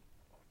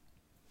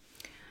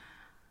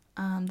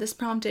 This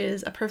prompt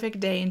is a perfect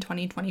day in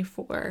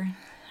 2024.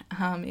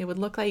 It would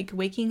look like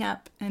waking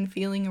up and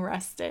feeling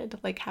rested,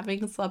 like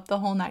having slept the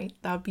whole night.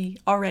 That would be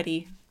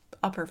already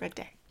a perfect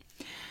day.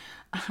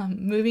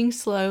 Moving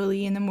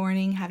slowly in the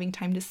morning, having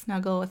time to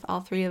snuggle with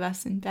all three of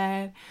us in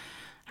bed,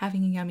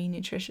 having a yummy,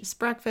 nutritious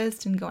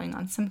breakfast, and going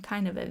on some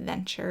kind of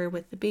adventure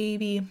with the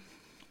baby,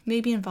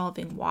 maybe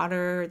involving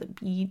water, the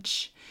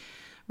beach,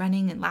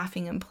 running and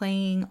laughing and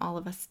playing, all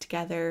of us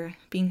together,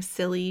 being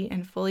silly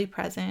and fully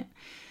present.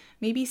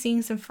 Maybe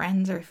seeing some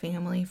friends or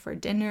family for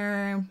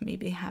dinner,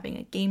 maybe having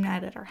a game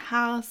night at our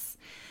house,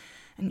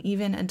 and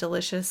even a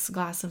delicious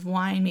glass of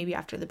wine, maybe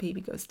after the baby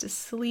goes to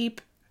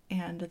sleep,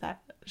 and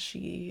that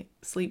she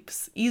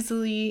sleeps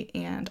easily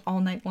and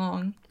all night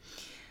long.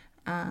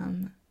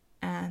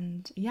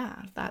 And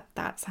yeah,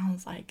 that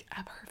sounds like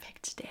a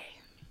perfect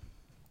day.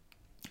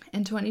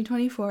 In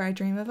 2024, I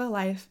dream of a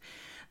life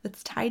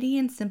that's tidy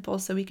and simple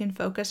so we can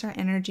focus our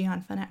energy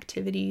on fun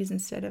activities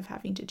instead of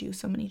having to do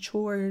so many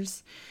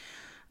chores.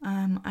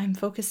 I'm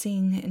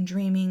focusing and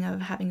dreaming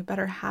of having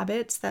better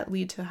habits that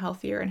lead to a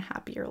healthier and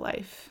happier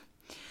life.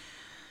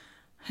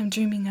 I'm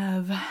dreaming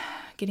of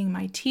getting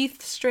my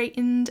teeth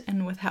straightened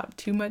and without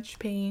too much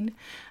pain.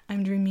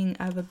 I'm dreaming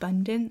of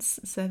abundance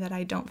so that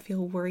I don't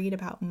feel worried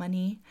about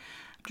money.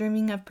 I'm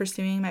dreaming of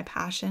pursuing my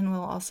passion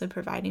while also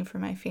providing for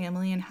my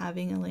family and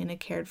having Elena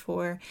cared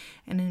for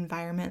in an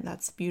environment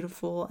that's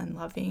beautiful and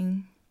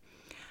loving.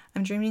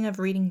 I'm dreaming of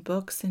reading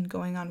books and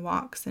going on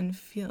walks and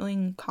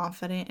feeling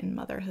confident in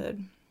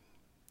motherhood.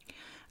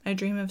 I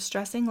dream of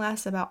stressing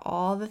less about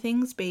all the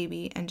things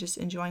baby and just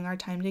enjoying our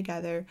time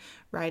together,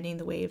 riding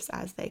the waves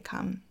as they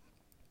come.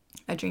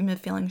 I dream of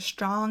feeling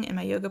strong in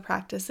my yoga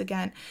practice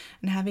again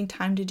and having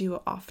time to do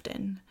it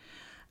often.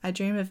 I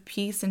dream of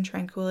peace and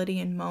tranquility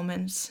in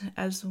moments,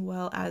 as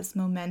well as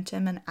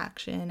momentum and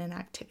action and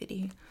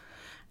activity.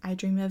 I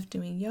dream of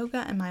doing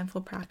yoga and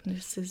mindful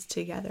practices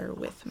together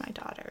with my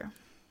daughter.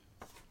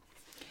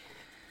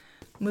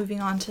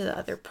 Moving on to the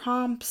other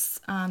prompts,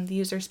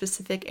 these are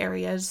specific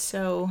areas.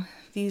 So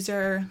these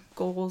are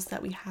goals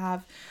that we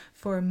have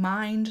for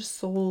mind,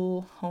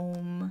 soul,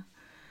 home,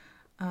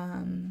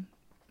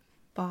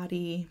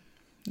 body.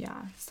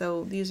 Yeah,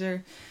 so these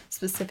are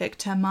specific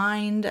to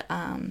mind.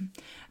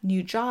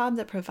 New job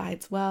that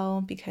provides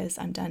well, because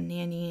I'm done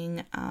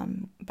nannying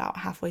about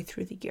halfway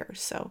through the year.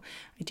 So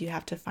I do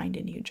have to find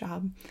a new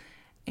job.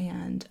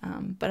 And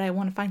but I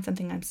want to find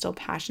something I'm still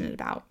passionate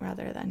about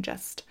rather than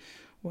just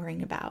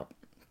worrying about,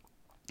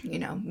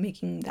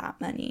 making that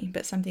money,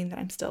 but something that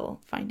I'm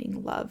still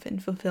finding love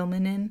and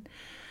fulfillment in.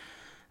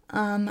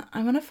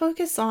 I want to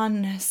focus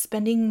on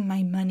spending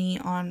my money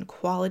on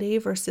quality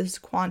versus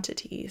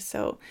quantity.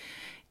 So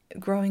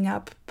growing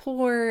up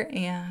poor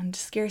and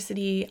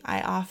scarcity,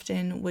 I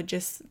often would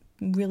just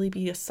really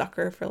be a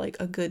sucker for like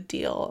a good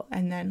deal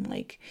and then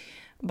like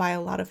buy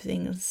a lot of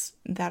things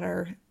that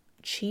are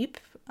cheap.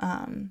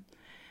 And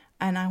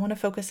I want to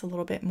focus a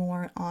little bit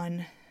more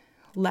on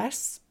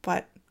less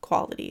but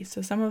quality.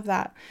 So some of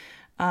that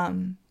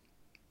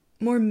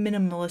more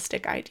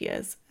minimalistic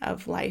ideas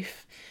of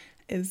life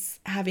is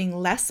having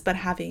less but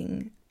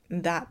having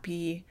that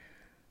be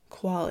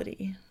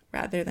quality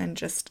rather than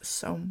just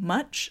so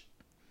much,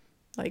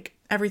 like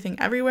everything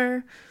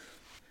everywhere,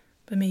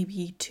 but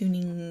maybe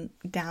tuning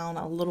down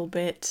a little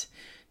bit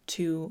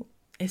to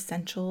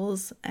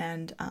essentials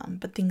and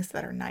but things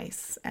that are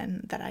nice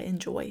and that I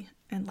enjoy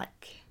and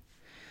like.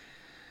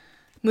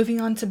 Moving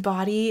on to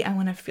body, I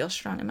want to feel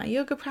strong in my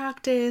yoga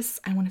practice.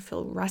 I want to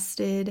feel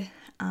rested,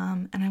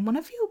 and I want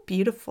to feel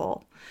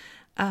beautiful.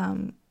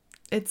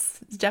 It's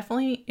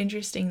definitely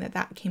interesting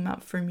that came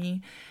up for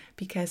me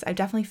because I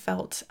definitely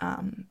felt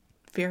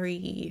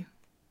very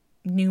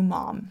new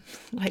mom.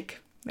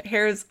 Like my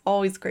hair is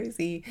always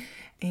crazy,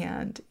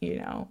 and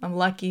I'm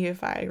lucky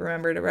if I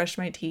remember to brush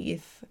my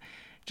teeth,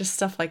 just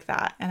stuff like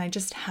that. And I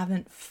just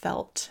haven't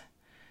felt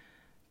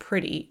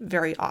pretty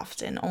very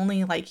often,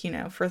 only like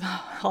for the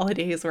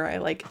holidays where I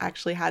like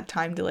actually had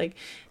time to like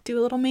do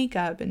a little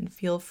makeup and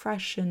feel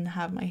fresh and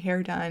have my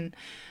hair done.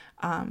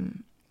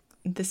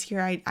 This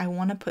year I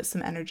want to put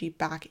some energy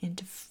back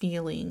into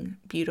feeling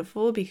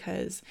beautiful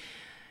because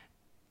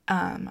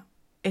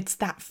it's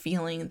that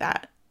feeling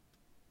that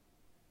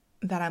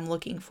I'm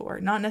looking for,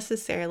 not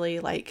necessarily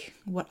like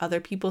what other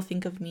people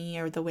think of me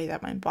or the way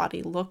that my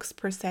body looks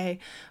per se,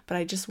 but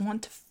I just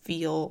want to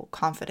feel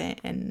confident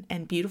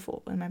and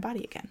beautiful in my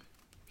body again.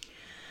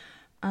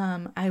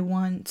 I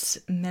want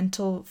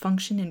mental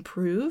function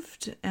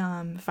improved,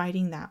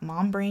 fighting that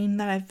mom brain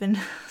that I've been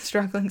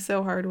struggling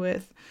so hard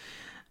with.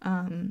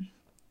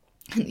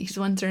 These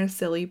ones are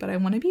silly, but I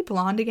want to be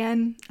blonde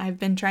again. I've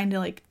been trying to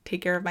like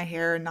take care of my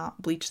hair and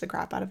not bleach the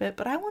crap out of it,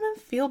 but I want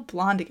to feel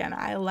blonde again.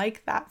 I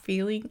like that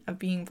feeling of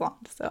being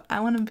blonde, so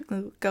I want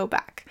to go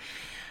back.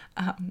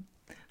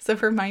 So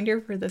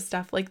reminder for this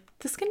stuff, like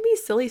this can be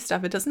silly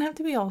stuff. It doesn't have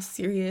to be all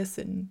serious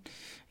and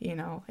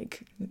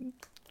like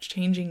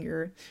changing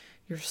your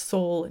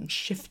soul and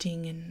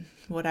shifting and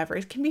whatever.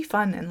 It can be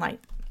fun and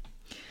light.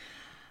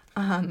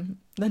 The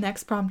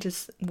next prompt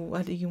is,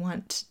 what do you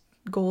want?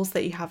 Goals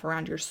that you have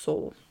around your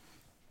soul.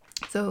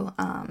 So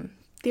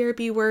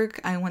therapy work,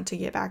 I want to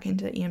get back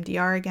into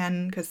EMDR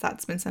again because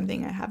that's been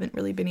something I haven't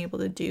really been able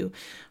to do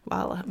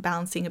while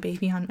balancing a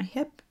baby on my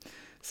hip.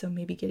 So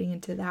maybe getting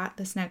into that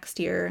this next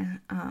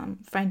year.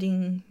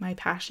 Finding my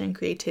passion and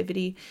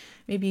creativity,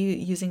 maybe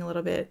using a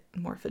little bit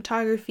more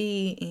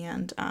photography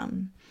and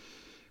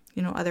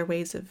other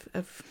ways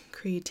of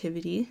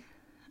creativity.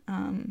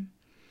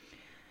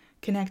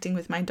 Connecting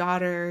with my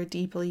daughter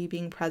deeply,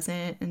 being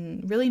present,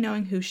 and really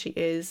knowing who she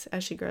is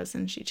as she grows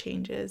and she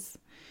changes.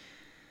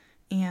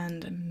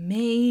 And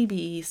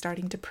maybe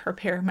starting to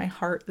prepare my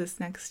heart this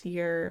next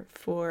year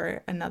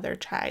for another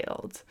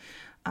child.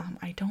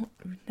 I don't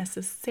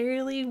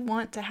necessarily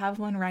want to have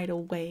one right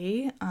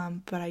away,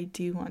 but I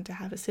do want to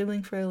have a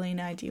sibling for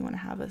Elena. I do want to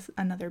have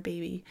another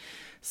baby.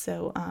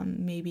 So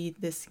maybe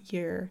this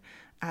year,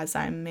 as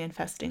I'm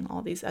manifesting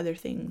all these other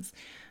things,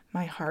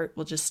 my heart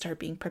will just start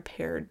being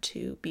prepared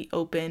to be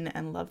open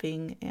and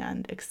loving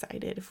and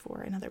excited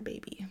for another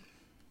baby.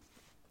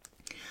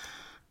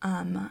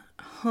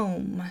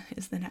 Home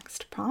is the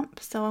next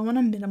prompt. So I want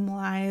to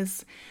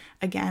minimalize,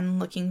 again,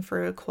 looking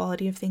for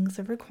quality of things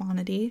over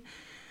quantity.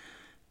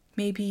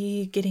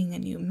 Maybe getting a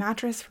new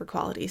mattress for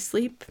quality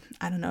sleep.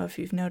 I don't know if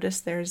you've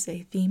noticed there's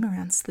a theme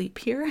around sleep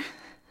here.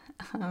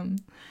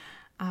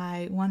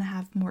 I want to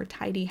have more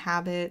tidy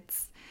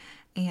habits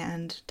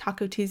and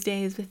Taco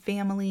Tuesdays with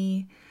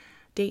family,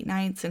 date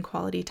nights and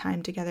quality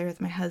time together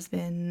with my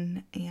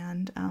husband,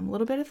 and a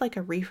little bit of like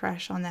a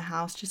refresh on the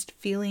house, just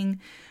feeling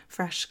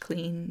fresh,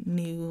 clean,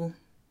 new,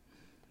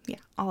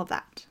 all of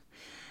that.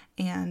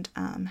 And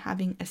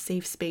having a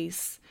safe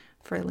space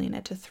for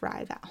Elena to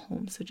thrive at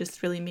home. So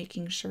just really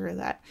making sure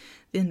that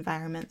the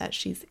environment that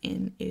she's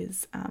in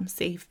is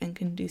safe and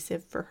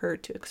conducive for her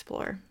to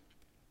explore.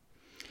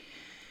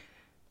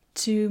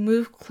 To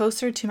move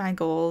closer to my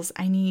goals,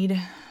 I need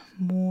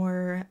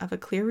more of a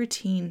clear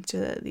routine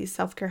to these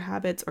self-care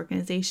habits,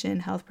 organization,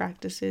 health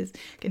practices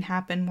can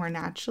happen more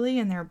naturally,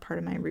 and they're part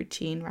of my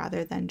routine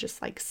rather than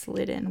just like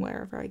slid in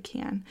wherever I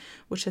can,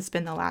 which has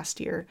been the last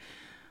year,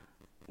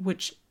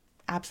 which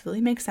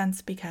absolutely makes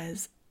sense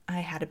because I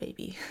had a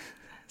baby.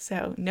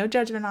 So no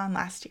judgment on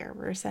last year.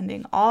 We're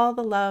sending all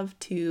the love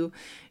to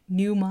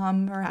new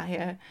mom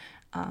Mariah.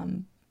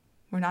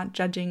 We're not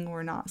judging.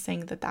 We're not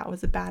saying that that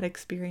was a bad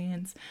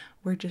experience.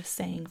 We're just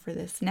saying for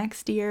this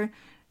next year,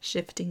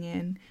 shifting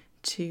in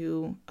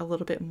to a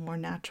little bit more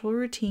natural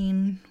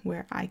routine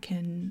where I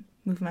can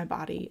move my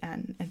body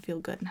and feel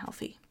good and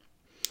healthy.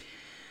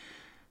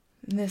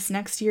 This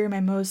next year, my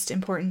most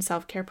important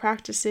self-care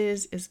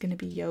practices is going to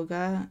be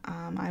yoga.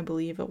 I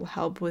believe it will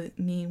help with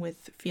me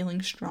with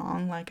feeling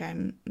strong, like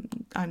I'm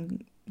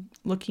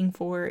looking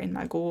for in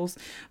my goals,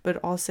 but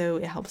also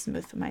it helps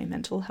with my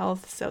mental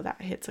health. So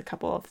that hits a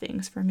couple of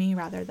things for me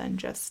rather than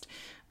just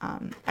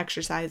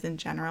exercise in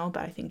general.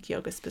 But I think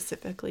yoga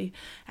specifically,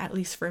 at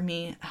least for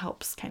me,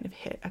 helps kind of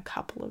hit a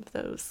couple of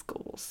those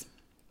goals.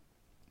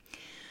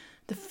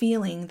 The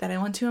feeling that I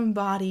want to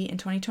embody in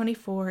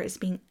 2024 is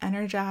being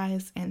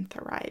energized and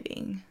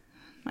thriving.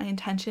 My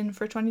intention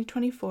for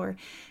 2024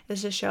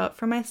 is to show up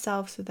for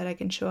myself so that I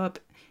can show up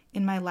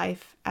in my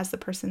life as the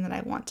person that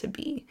I want to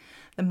be,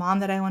 the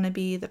mom that I want to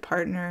be, the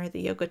partner, the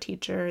yoga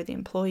teacher, the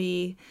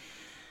employee.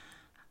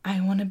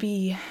 I want to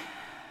be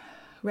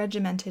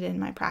regimented in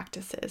my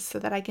practices so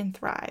that I can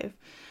thrive.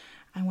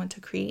 I want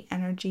to create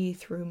energy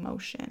through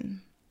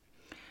motion.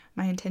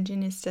 My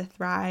intention is to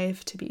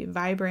thrive, to be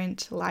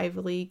vibrant,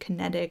 lively,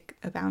 kinetic,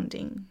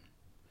 abounding.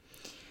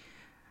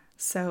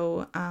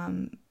 So,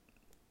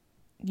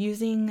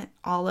 using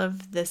all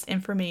of this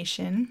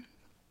information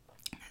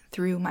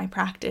through my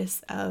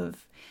practice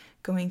of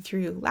going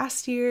through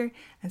last year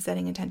and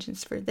setting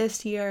intentions for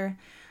this year,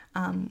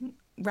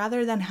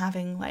 rather than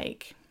having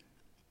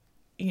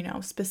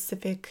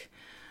specific,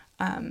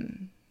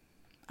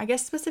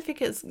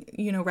 specific is,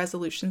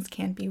 resolutions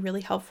can be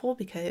really helpful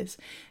because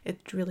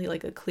it's really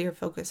like a clear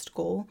focused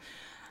goal.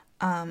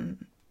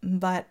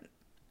 But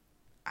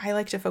I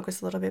like to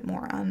focus a little bit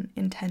more on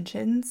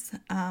intentions.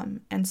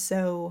 And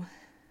so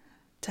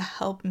to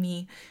help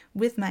me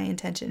with my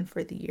intention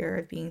for the year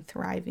of being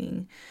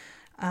thriving,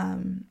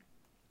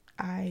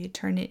 I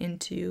turn it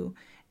into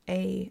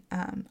a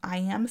I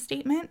am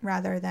statement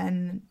rather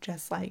than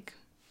just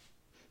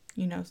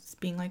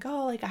being like,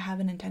 oh, I have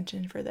an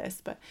intention for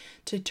this, but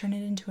to turn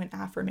it into an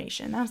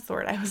affirmation. That's the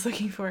word I was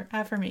looking for,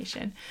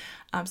 affirmation.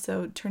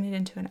 So turn it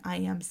into an I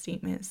am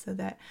statement so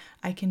that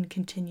I can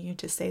continue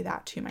to say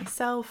that to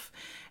myself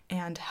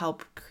and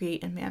help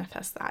create and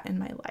manifest that in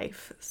my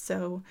life.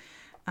 So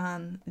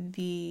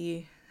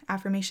the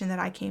affirmation that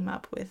I came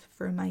up with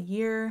for my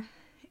year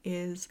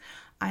is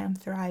I am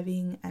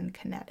thriving and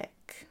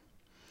kinetic.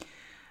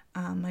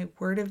 My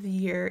word of the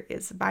year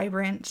is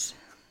vibrant,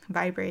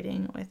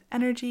 vibrating with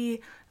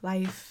energy,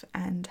 life,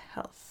 and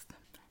health.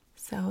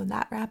 So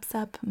that wraps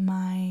up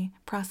my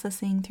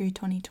processing through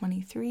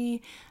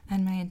 2023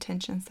 and my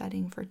intention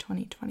setting for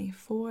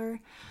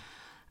 2024.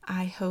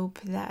 I hope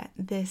that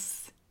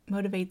this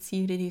motivates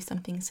you to do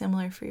something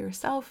similar for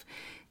yourself,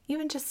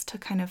 even just to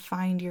kind of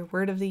find your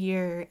word of the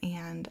year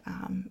and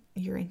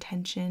your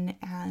intention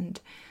and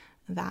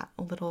that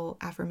little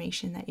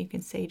affirmation that you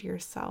can say to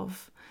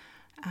yourself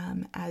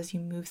as you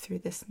move through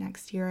this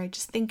next year. I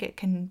just think it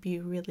can be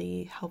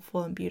really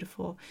helpful and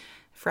beautiful,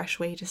 fresh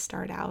way to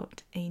start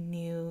out a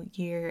new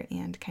year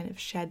and kind of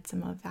shed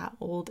some of that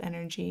old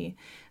energy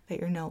that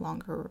you're no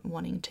longer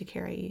wanting to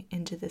carry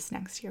into this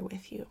next year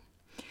with you.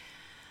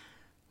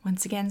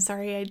 Once again,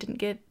 sorry I didn't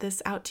get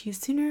this out to you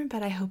sooner,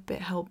 but I hope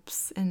it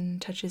helps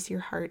and touches your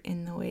heart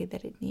in the way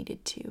that it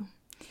needed to.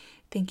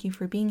 Thank you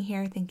for being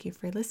here. Thank you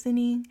for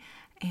listening,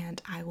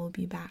 and I will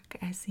be back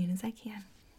as soon as I can.